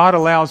sometimes God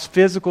allows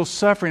physical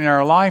suffering in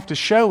our life to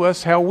show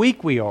us how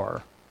weak we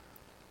are.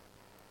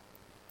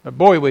 But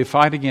boy, we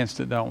fight against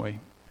it, don't we?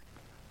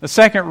 The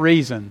second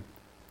reason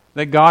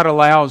that God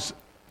allows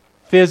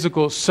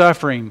physical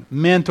suffering,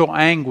 mental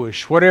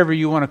anguish, whatever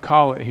you want to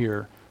call it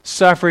here,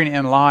 suffering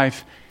in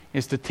life,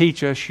 is to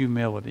teach us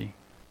humility.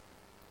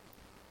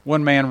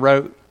 One man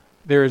wrote,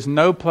 "There is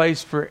no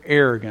place for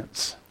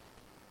arrogance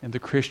in the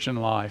Christian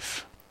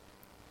life."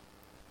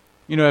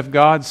 You know, if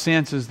God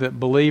senses that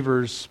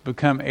believers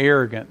become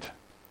arrogant,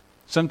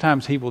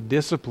 sometimes He will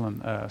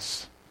discipline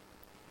us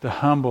to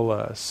humble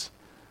us.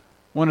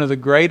 One of the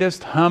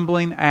greatest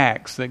humbling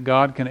acts that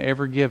God can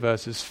ever give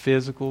us is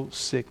physical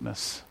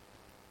sickness,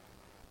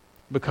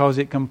 because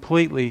it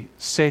completely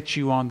sets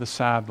you on the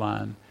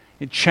sideline.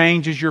 It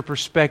changes your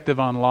perspective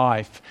on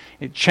life.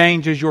 It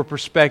changes your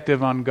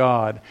perspective on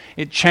God.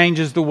 It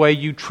changes the way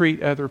you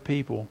treat other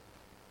people,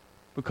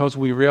 because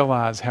we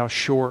realize how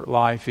short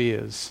life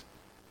is.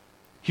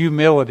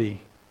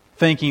 Humility,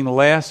 thinking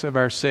less of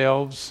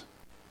ourselves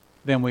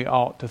than we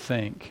ought to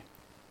think.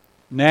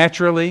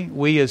 Naturally,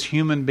 we as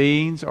human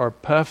beings are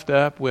puffed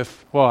up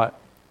with what?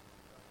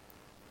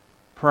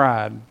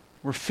 Pride.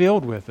 We're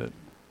filled with it.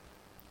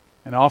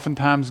 And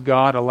oftentimes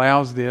God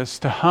allows this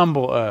to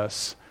humble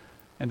us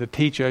and to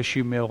teach us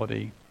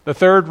humility. The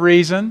third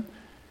reason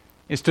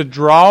is to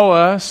draw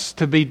us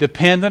to be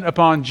dependent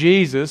upon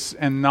Jesus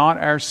and not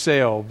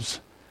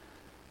ourselves.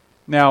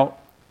 Now,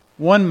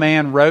 one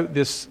man wrote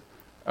this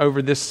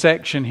over this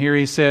section here.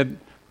 He said,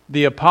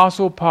 the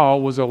Apostle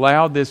Paul was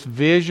allowed this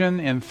vision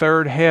in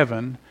third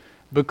heaven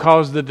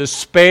because the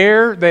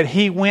despair that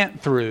he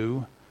went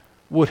through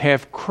would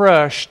have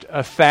crushed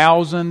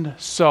 1,000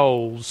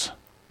 souls.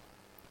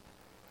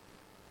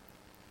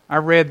 I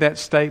read that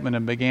statement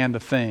and began to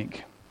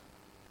think,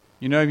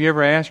 you know, have you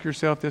ever asked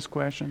yourself this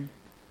question?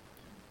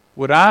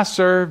 Would I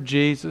serve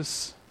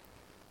Jesus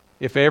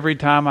if every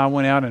time I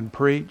went out and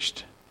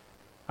preached,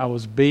 I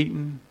was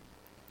beaten,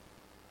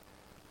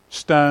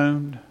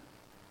 stoned,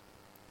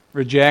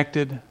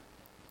 rejected,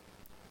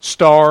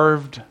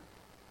 starved,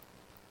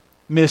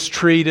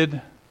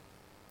 mistreated,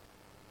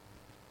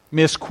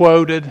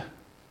 misquoted,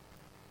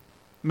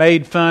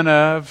 made fun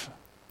of?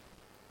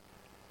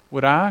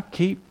 Would I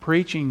keep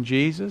preaching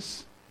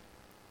Jesus?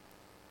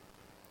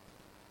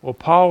 Well,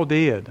 Paul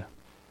did.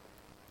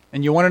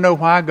 And you want to know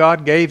why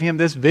God gave him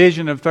this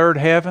vision of third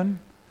heaven?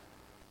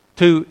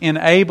 To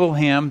enable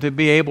him to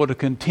be able to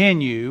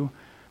continue,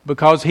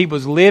 because he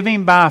was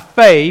living by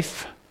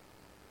faith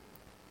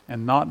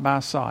and not by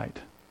sight.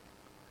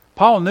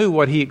 Paul knew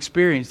what he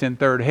experienced in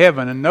third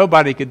heaven, and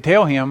nobody could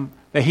tell him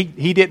that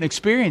he didn't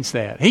experience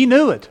that. He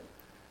knew it.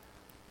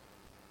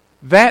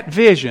 That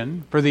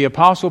vision for the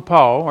Apostle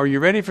Paul, are you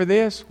ready for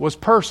this, was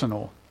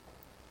personal.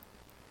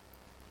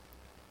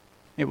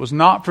 It was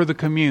not for the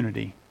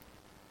community.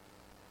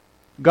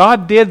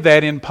 God did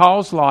that in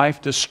Paul's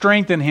life to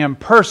strengthen him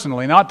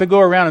personally, not to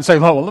go around and say, oh,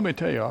 well, let me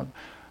tell you,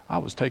 I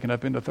was taken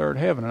up into third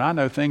heaven, and I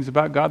know things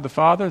about God the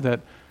Father that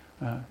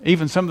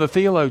even some of the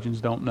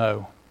theologians don't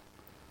know.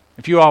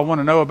 If you all want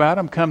to know about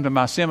them, come to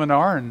my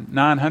seminar, and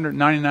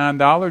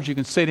 $999, you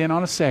can sit in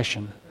on a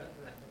session.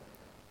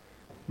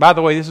 By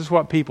the way, this is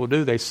what people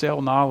do. They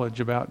sell knowledge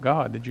about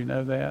God. Did you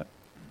know that?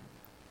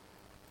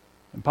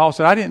 And Paul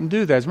said, I didn't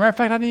do that. As a matter of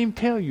fact, I didn't even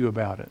tell you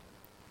about it.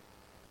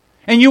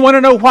 And you want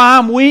to know why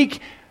I'm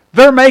weak?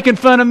 They're making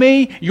fun of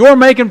me. You're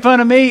making fun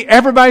of me.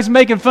 Everybody's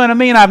making fun of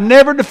me, and I've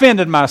never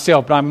defended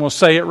myself, but I'm going to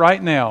say it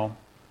right now.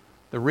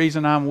 The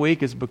reason I'm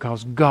weak is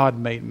because God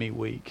made me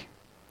weak.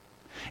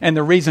 And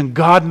the reason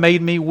God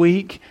made me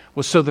weak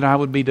was so that I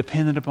would be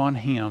dependent upon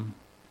Him.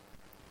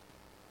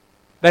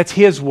 That's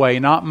His way,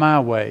 not my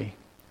way.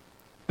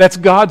 That's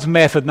God's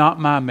method, not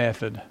my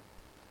method.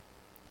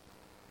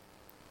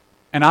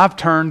 And I've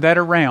turned that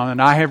around,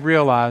 and I have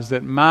realized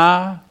that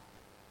my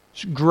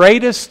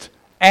greatest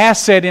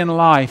asset in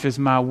life is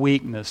my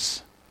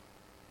weakness,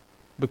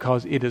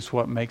 because it is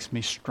what makes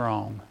me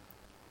strong.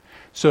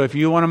 So if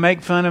you want to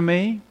make fun of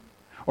me,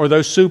 or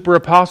those super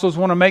apostles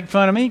want to make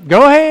fun of me,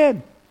 go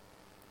ahead.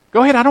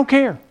 Go ahead, I don't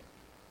care.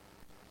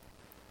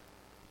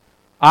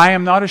 I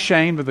am not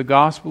ashamed of the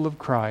gospel of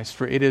Christ,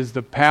 for it is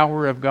the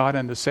power of God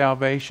unto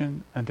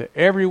salvation unto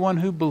everyone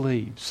who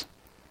believes.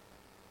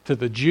 To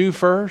the Jew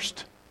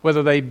first,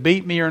 whether they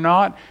beat me or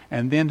not,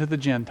 and then to the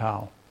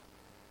Gentile,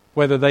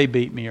 whether they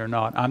beat me or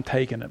not. I'm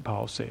taking it,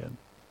 Paul said.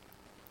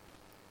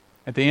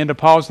 At the end of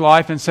Paul's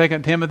life in 2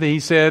 Timothy, he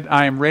said,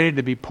 I am ready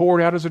to be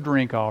poured out as a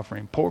drink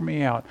offering. Pour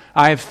me out.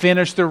 I have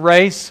finished the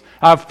race.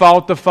 I've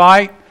fought the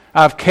fight.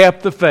 I've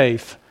kept the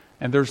faith.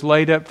 And there's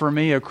laid up for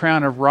me a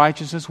crown of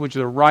righteousness, which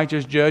the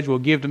righteous judge will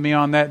give to me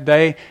on that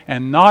day.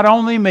 And not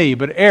only me,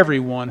 but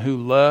everyone who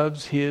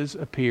loves his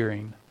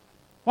appearing.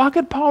 Why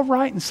could Paul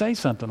write and say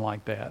something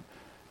like that?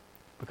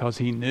 Because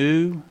he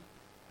knew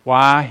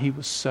why he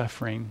was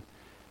suffering,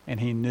 and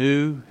he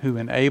knew who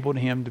enabled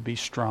him to be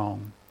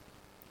strong.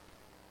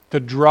 to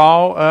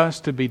draw us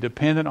to be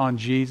dependent on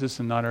Jesus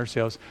and not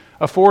ourselves.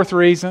 A fourth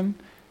reason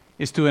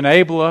is to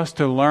enable us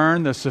to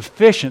learn the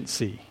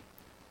sufficiency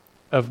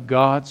of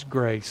God's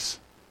grace.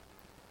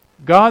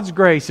 God's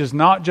grace is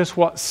not just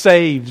what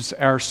saves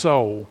our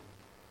soul.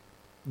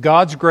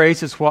 God's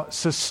grace is what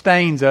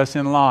sustains us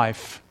in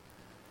life.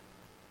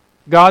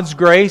 God's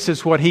grace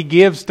is what He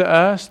gives to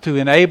us to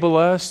enable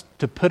us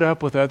to put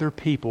up with other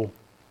people.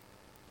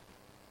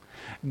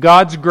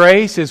 God's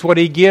grace is what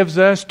He gives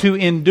us to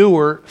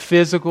endure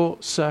physical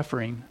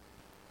suffering.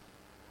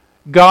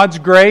 God's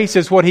grace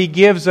is what He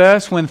gives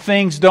us when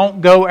things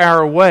don't go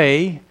our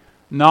way,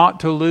 not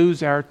to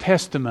lose our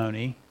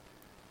testimony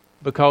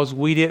because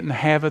we didn't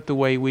have it the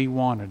way we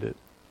wanted it.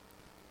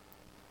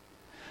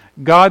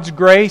 God's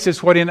grace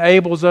is what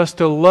enables us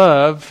to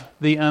love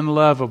the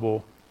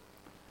unlovable.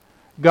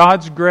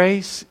 God's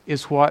grace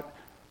is what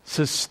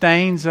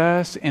sustains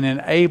us and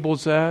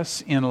enables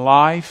us in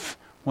life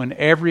when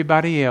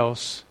everybody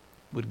else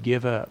would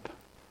give up.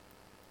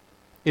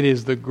 It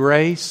is the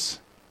grace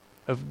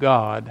of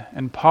God.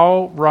 And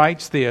Paul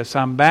writes this.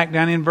 I'm back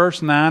down in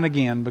verse 9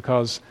 again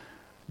because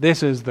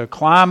this is the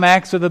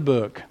climax of the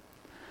book.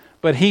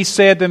 But he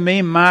said to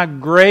me, my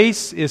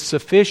grace is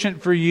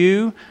sufficient for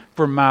you,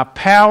 for my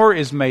power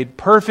is made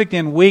perfect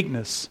in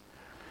weakness.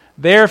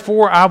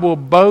 Therefore I will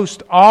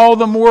boast all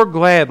the more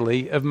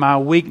gladly of my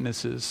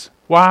weaknesses.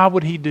 Why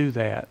would he do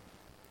that?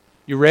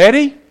 You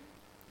ready?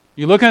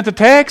 You looking at the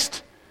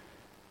text?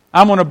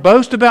 I'm going to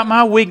boast about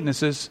my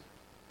weaknesses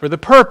for the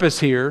purpose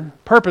here,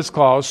 purpose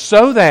clause,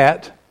 so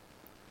that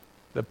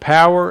the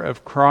power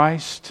of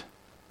Christ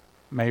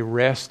may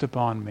rest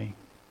upon me.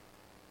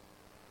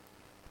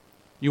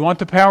 You want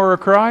the power of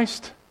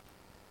Christ?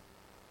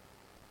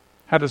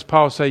 How does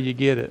Paul say you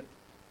get it?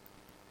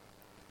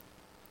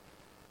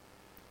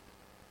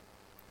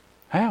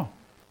 How?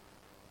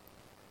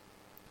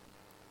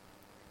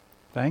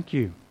 Thank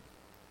you.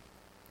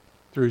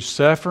 Through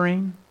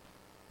suffering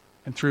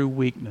and through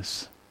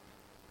weakness.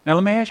 Now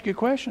let me ask you a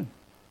question.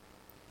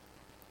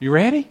 You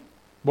ready?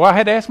 Boy, I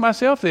had to ask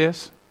myself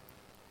this.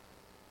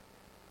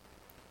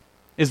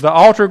 Is the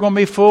altar going to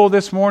be full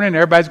this morning?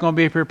 Everybody's going to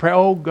be up here praying,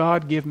 oh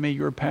God, give me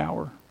your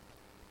power.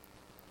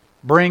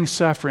 Bring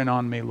suffering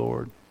on me,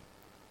 Lord.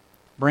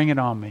 Bring it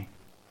on me.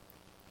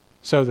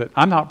 So that,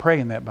 I'm not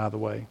praying that, by the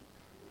way.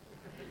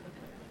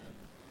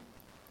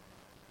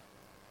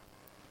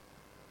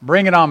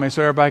 Bring it on me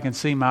so everybody can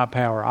see my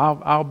power.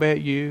 I'll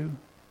bet you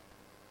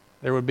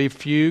there would be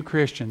few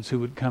Christians who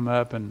would come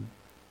up and,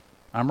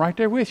 I'm right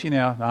there with you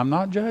now. I'm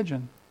not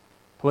judging.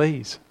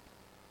 Please.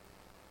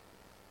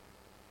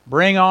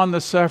 Bring on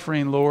the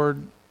suffering,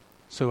 Lord,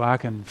 so I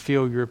can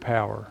feel your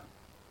power.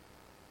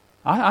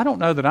 I don't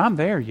know that I'm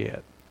there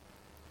yet.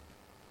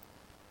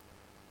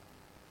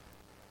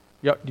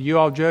 Do you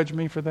all judge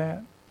me for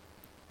that?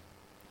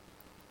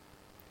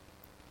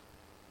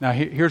 Now,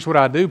 here's what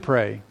I do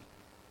pray.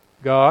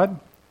 God,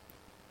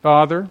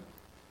 Father,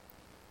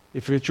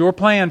 if it's your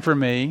plan for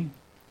me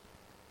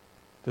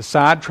to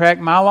sidetrack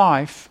my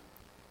life,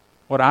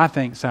 what I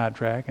think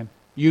sidetrack, and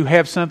you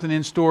have something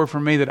in store for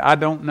me that I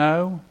don't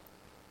know,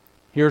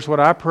 here's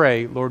what I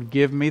pray. Lord,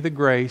 give me the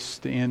grace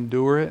to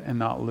endure it and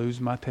not lose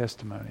my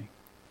testimony.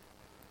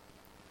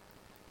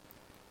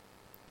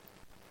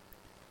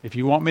 If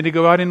you want me to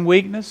go out in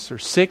weakness or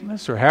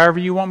sickness or however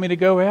you want me to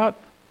go out,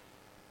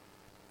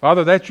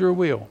 Father, that's your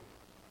will.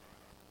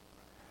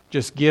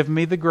 Just give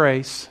me the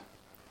grace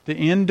to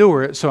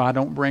endure it so I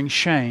don't bring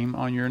shame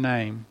on your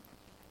name.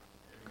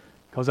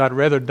 Because I'd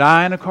rather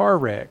die in a car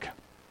wreck.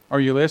 Are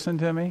you listening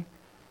to me?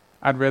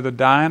 I'd rather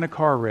die in a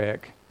car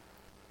wreck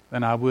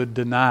than I would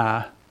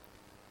deny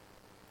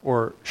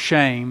or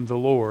shame the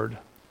Lord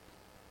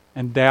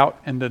and doubt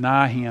and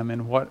deny Him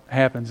in what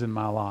happens in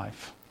my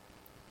life.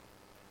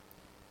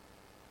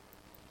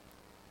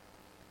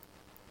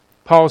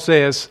 Paul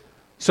says,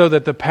 so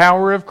that the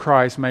power of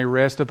Christ may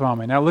rest upon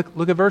me. Now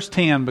look at verse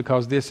 10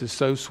 because this is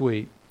so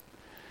sweet.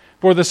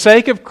 For the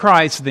sake of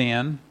Christ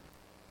then,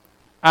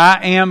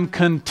 I am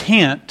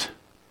content.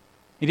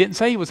 He didn't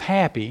say he was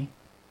happy.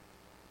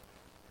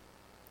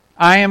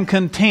 I am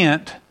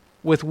content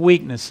with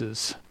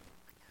weaknesses.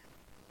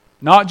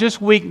 Not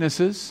just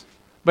weaknesses,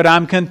 but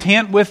I'm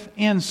content with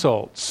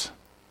insults.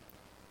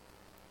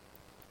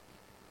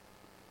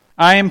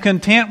 I am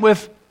content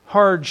with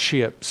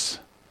hardships.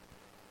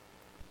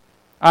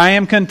 I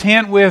am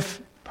content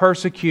with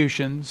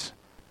persecutions,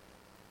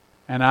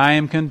 and I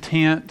am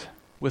content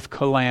with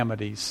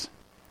calamities.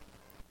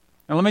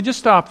 Now let me just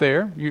stop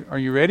there. Are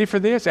you ready for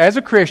this? As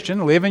a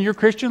Christian, living your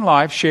Christian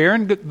life,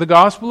 sharing the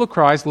gospel of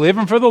Christ,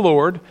 living for the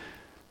Lord,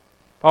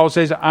 Paul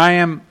says, I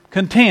am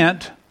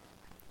content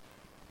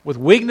with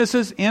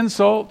weaknesses,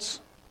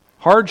 insults,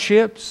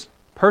 hardships,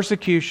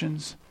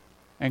 persecutions,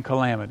 and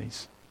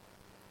calamities.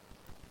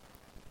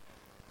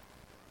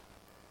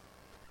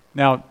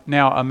 Now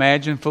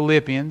imagine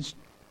Philippians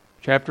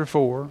chapter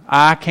 4.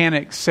 I can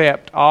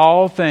accept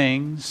all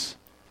things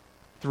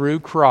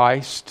through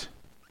Christ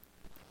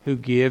who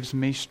gives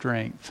me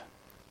strength.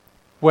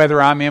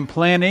 Whether I'm in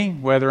plenty,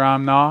 whether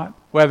I'm not,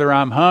 whether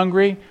I'm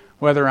hungry,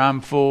 whether I'm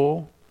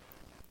full.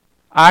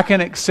 I can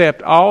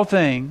accept all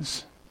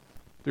things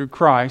through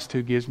Christ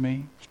who gives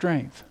me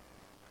strength.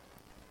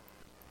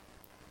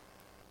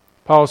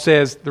 Paul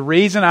says, the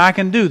reason I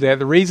can do that,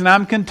 the reason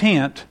I'm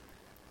content,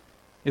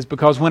 is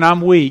because when I'm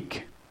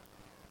weak,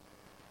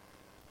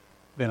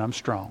 then I'm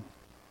strong.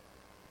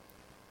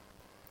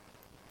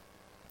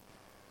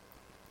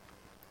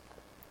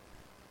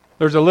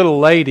 There's a little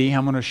lady,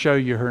 I'm going to show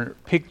you her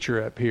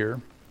picture up here.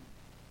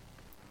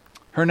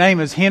 Her name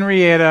is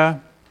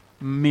Henrietta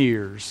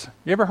Mears.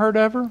 You ever heard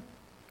of her?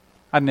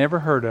 I'd never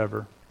heard of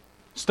her.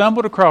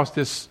 Stumbled across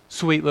this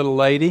sweet little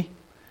lady.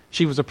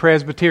 She was a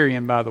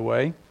Presbyterian, by the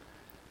way.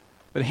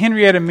 But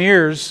Henrietta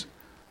Mears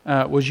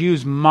was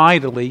used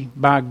mightily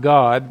by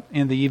God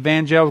in the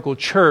evangelical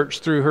church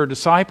through her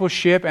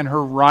discipleship and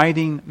her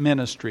writing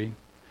ministry.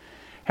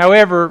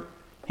 However,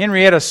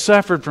 Henrietta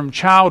suffered from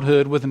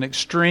childhood with an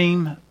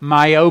extreme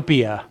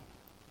myopia.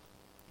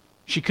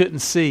 She couldn't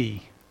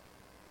see.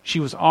 She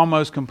was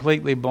almost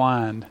completely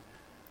blind.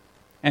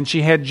 And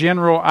she had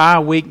general eye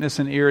weakness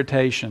and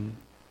irritation.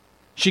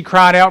 She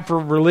cried out for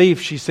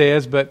relief, she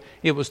says, but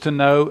it was to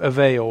no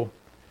avail.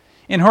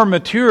 In her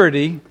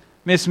maturity,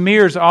 Miss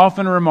Mears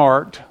often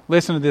remarked,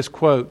 listen to this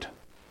quote,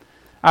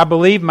 "I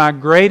believe my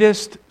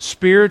greatest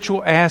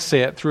spiritual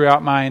asset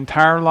throughout my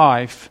entire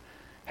life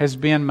has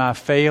been my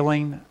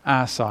failing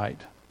eyesight,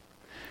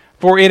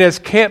 for it has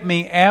kept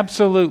me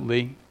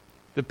absolutely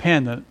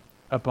dependent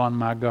upon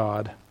my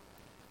God."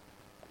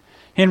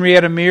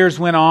 Henrietta Mears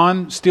went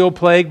on, still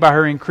plagued by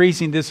her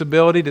increasing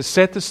disability, to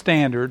set the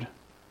standard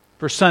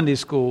for Sunday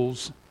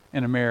schools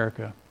in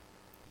America.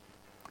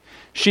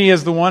 She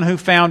is the one who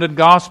founded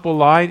Gospel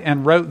Light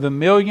and wrote the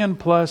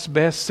million-plus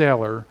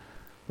bestseller,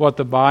 What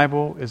the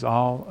Bible is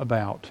All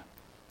About.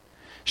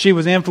 She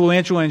was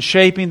influential in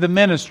shaping the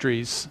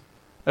ministries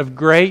of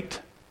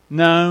great,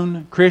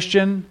 known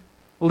Christian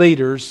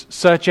leaders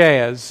such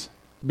as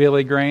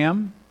Billy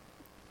Graham,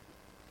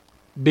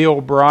 Bill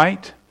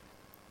Bright,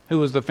 who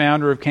was the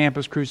founder of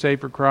Campus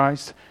Crusade for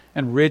Christ,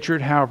 and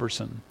Richard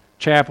Halverson,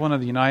 chaplain of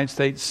the United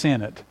States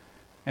Senate.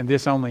 And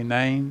this only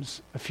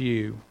names a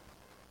few.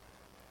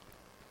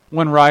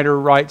 One writer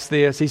writes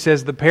this. He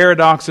says, "The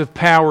paradox of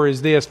power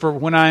is this: for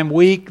when I am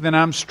weak, then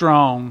I'm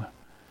strong.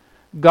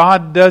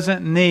 God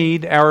doesn't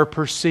need our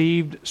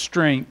perceived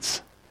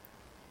strengths.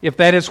 If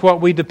that is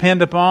what we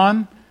depend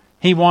upon,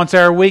 He wants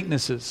our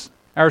weaknesses,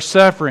 our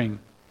suffering,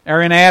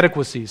 our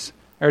inadequacies,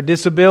 our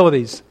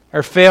disabilities,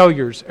 our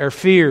failures, our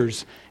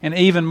fears, and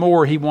even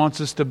more, He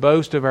wants us to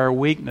boast of our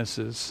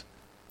weaknesses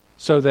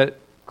so that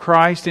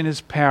Christ in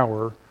His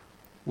power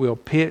will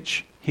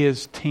pitch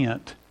His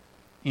tent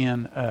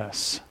in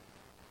us."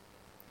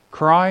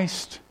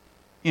 Christ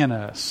in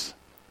us.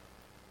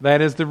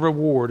 That is the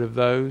reward of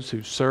those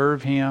who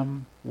serve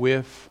Him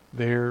with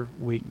their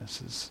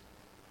weaknesses.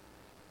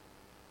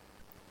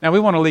 Now, we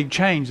want to leave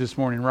change this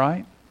morning,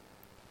 right?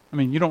 I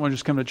mean, you don't want to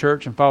just come to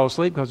church and fall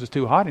asleep because it's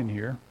too hot in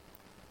here.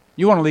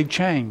 You want to leave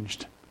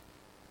changed.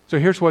 So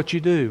here's what you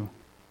do.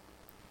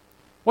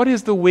 What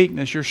is the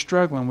weakness you're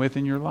struggling with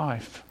in your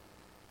life?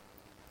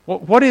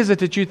 What is it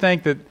that you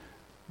think that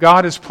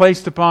God has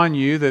placed upon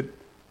you that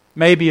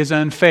maybe is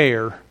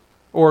unfair,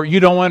 or you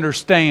don't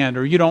understand,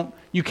 or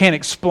you can't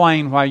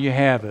explain why you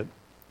have it?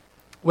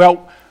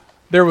 Well,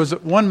 there was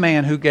one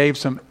man who gave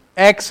some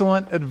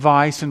excellent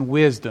advice and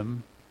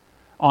wisdom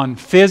on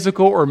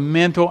physical or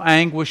mental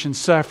anguish and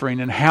suffering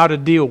and how to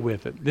deal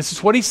with it. This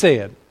is what he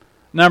said.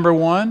 Number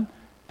one,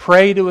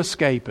 pray to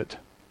escape it.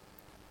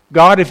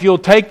 God, if you'll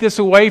take this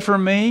away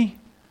from me,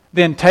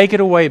 then take it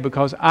away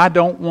because I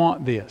don't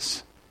want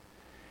this.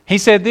 He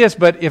said this,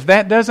 but if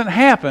that doesn't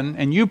happen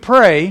and you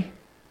pray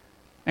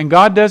and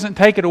God doesn't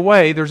take it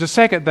away, there's a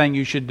second thing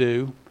you should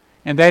do,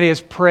 and that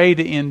is pray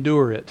to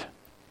endure it.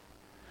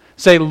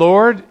 Say,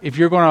 Lord, if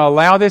you're going to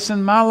allow this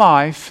in my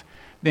life,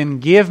 then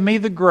give me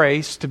the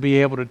grace to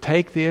be able to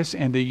take this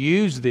and to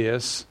use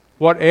this,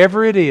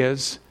 whatever it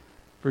is,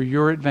 for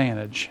your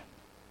advantage.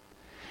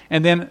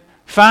 And then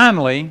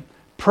finally,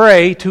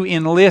 pray to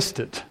enlist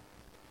it.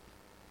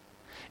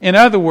 In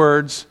other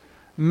words,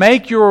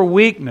 make your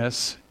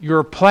weakness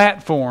your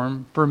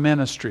platform for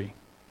ministry.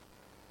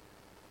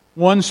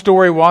 One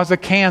story was a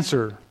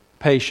cancer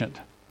patient.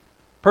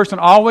 Person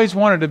always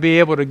wanted to be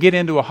able to get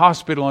into a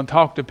hospital and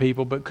talk to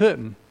people, but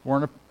couldn't.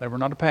 They were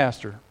not a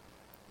pastor.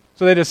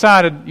 So they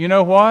decided, you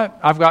know what?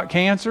 I've got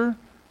cancer.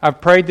 I've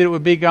prayed that it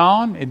would be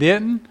gone. It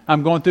didn't.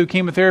 I'm going through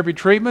chemotherapy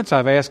treatments.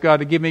 I've asked God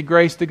to give me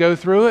grace to go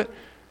through it.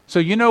 So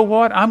you know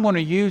what? I'm going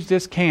to use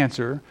this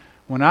cancer.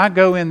 When I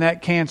go in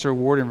that cancer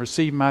ward and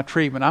receive my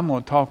treatment, I'm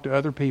going to talk to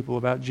other people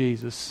about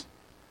Jesus.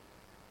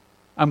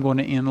 I'm going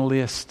to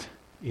enlist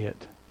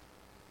it.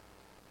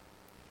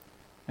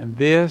 And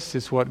this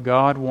is what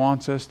God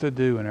wants us to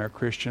do in our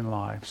Christian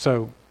life.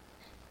 So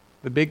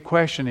the big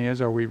question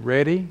is, are we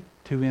ready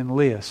to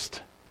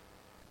enlist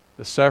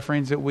the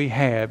sufferings that we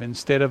have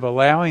instead of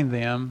allowing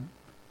them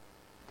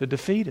to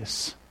defeat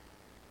us?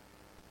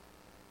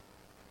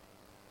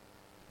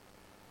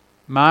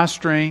 My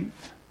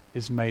strength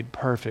is made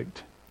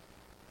perfect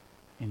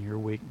in your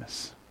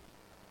weakness.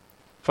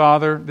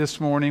 Father, this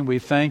morning we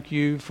thank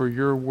you for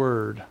your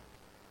word.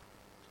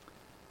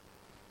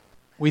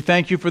 We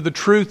thank you for the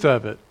truth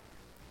of it.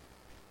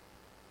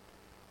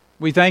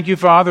 We thank you,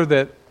 Father,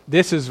 that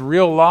this is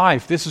real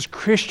life. This is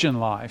Christian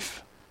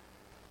life.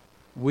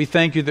 We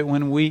thank you that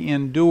when we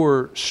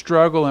endure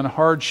struggle and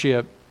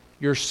hardship,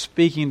 you're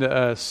speaking to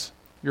us.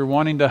 You're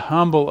wanting to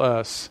humble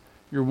us.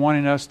 You're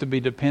wanting us to be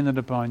dependent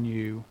upon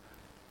you.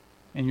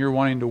 And you're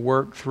wanting to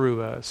work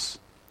through us.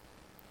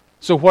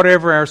 So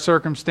whatever our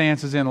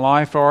circumstances in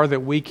life are that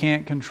we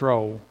can't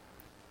control,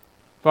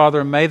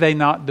 Father, may they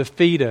not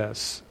defeat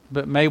us,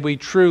 but may we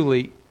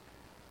truly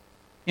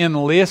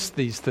enlist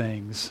these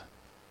things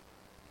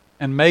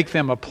and make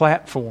them a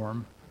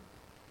platform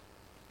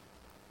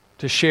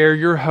to share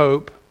your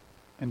hope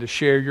and to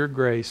share your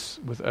grace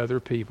with other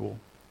people.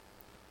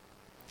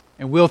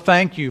 And we'll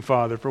thank you,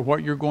 Father, for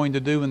what you're going to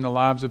do in the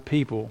lives of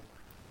people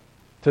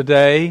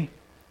today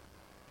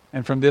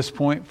and from this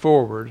point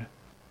forward,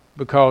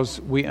 because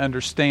we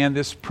understand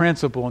this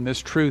principle and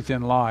this truth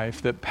in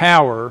life, that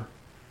power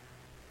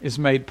is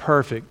made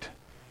perfect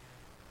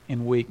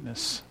in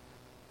weakness.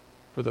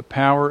 For the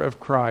power of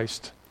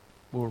Christ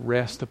will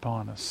rest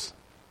upon us.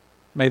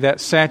 May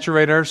that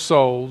saturate our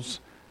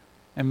souls,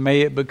 and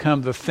may it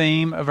become the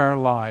theme of our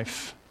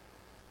life.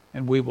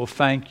 And we will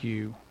thank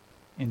you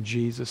in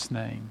Jesus'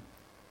 name.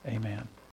 Amen.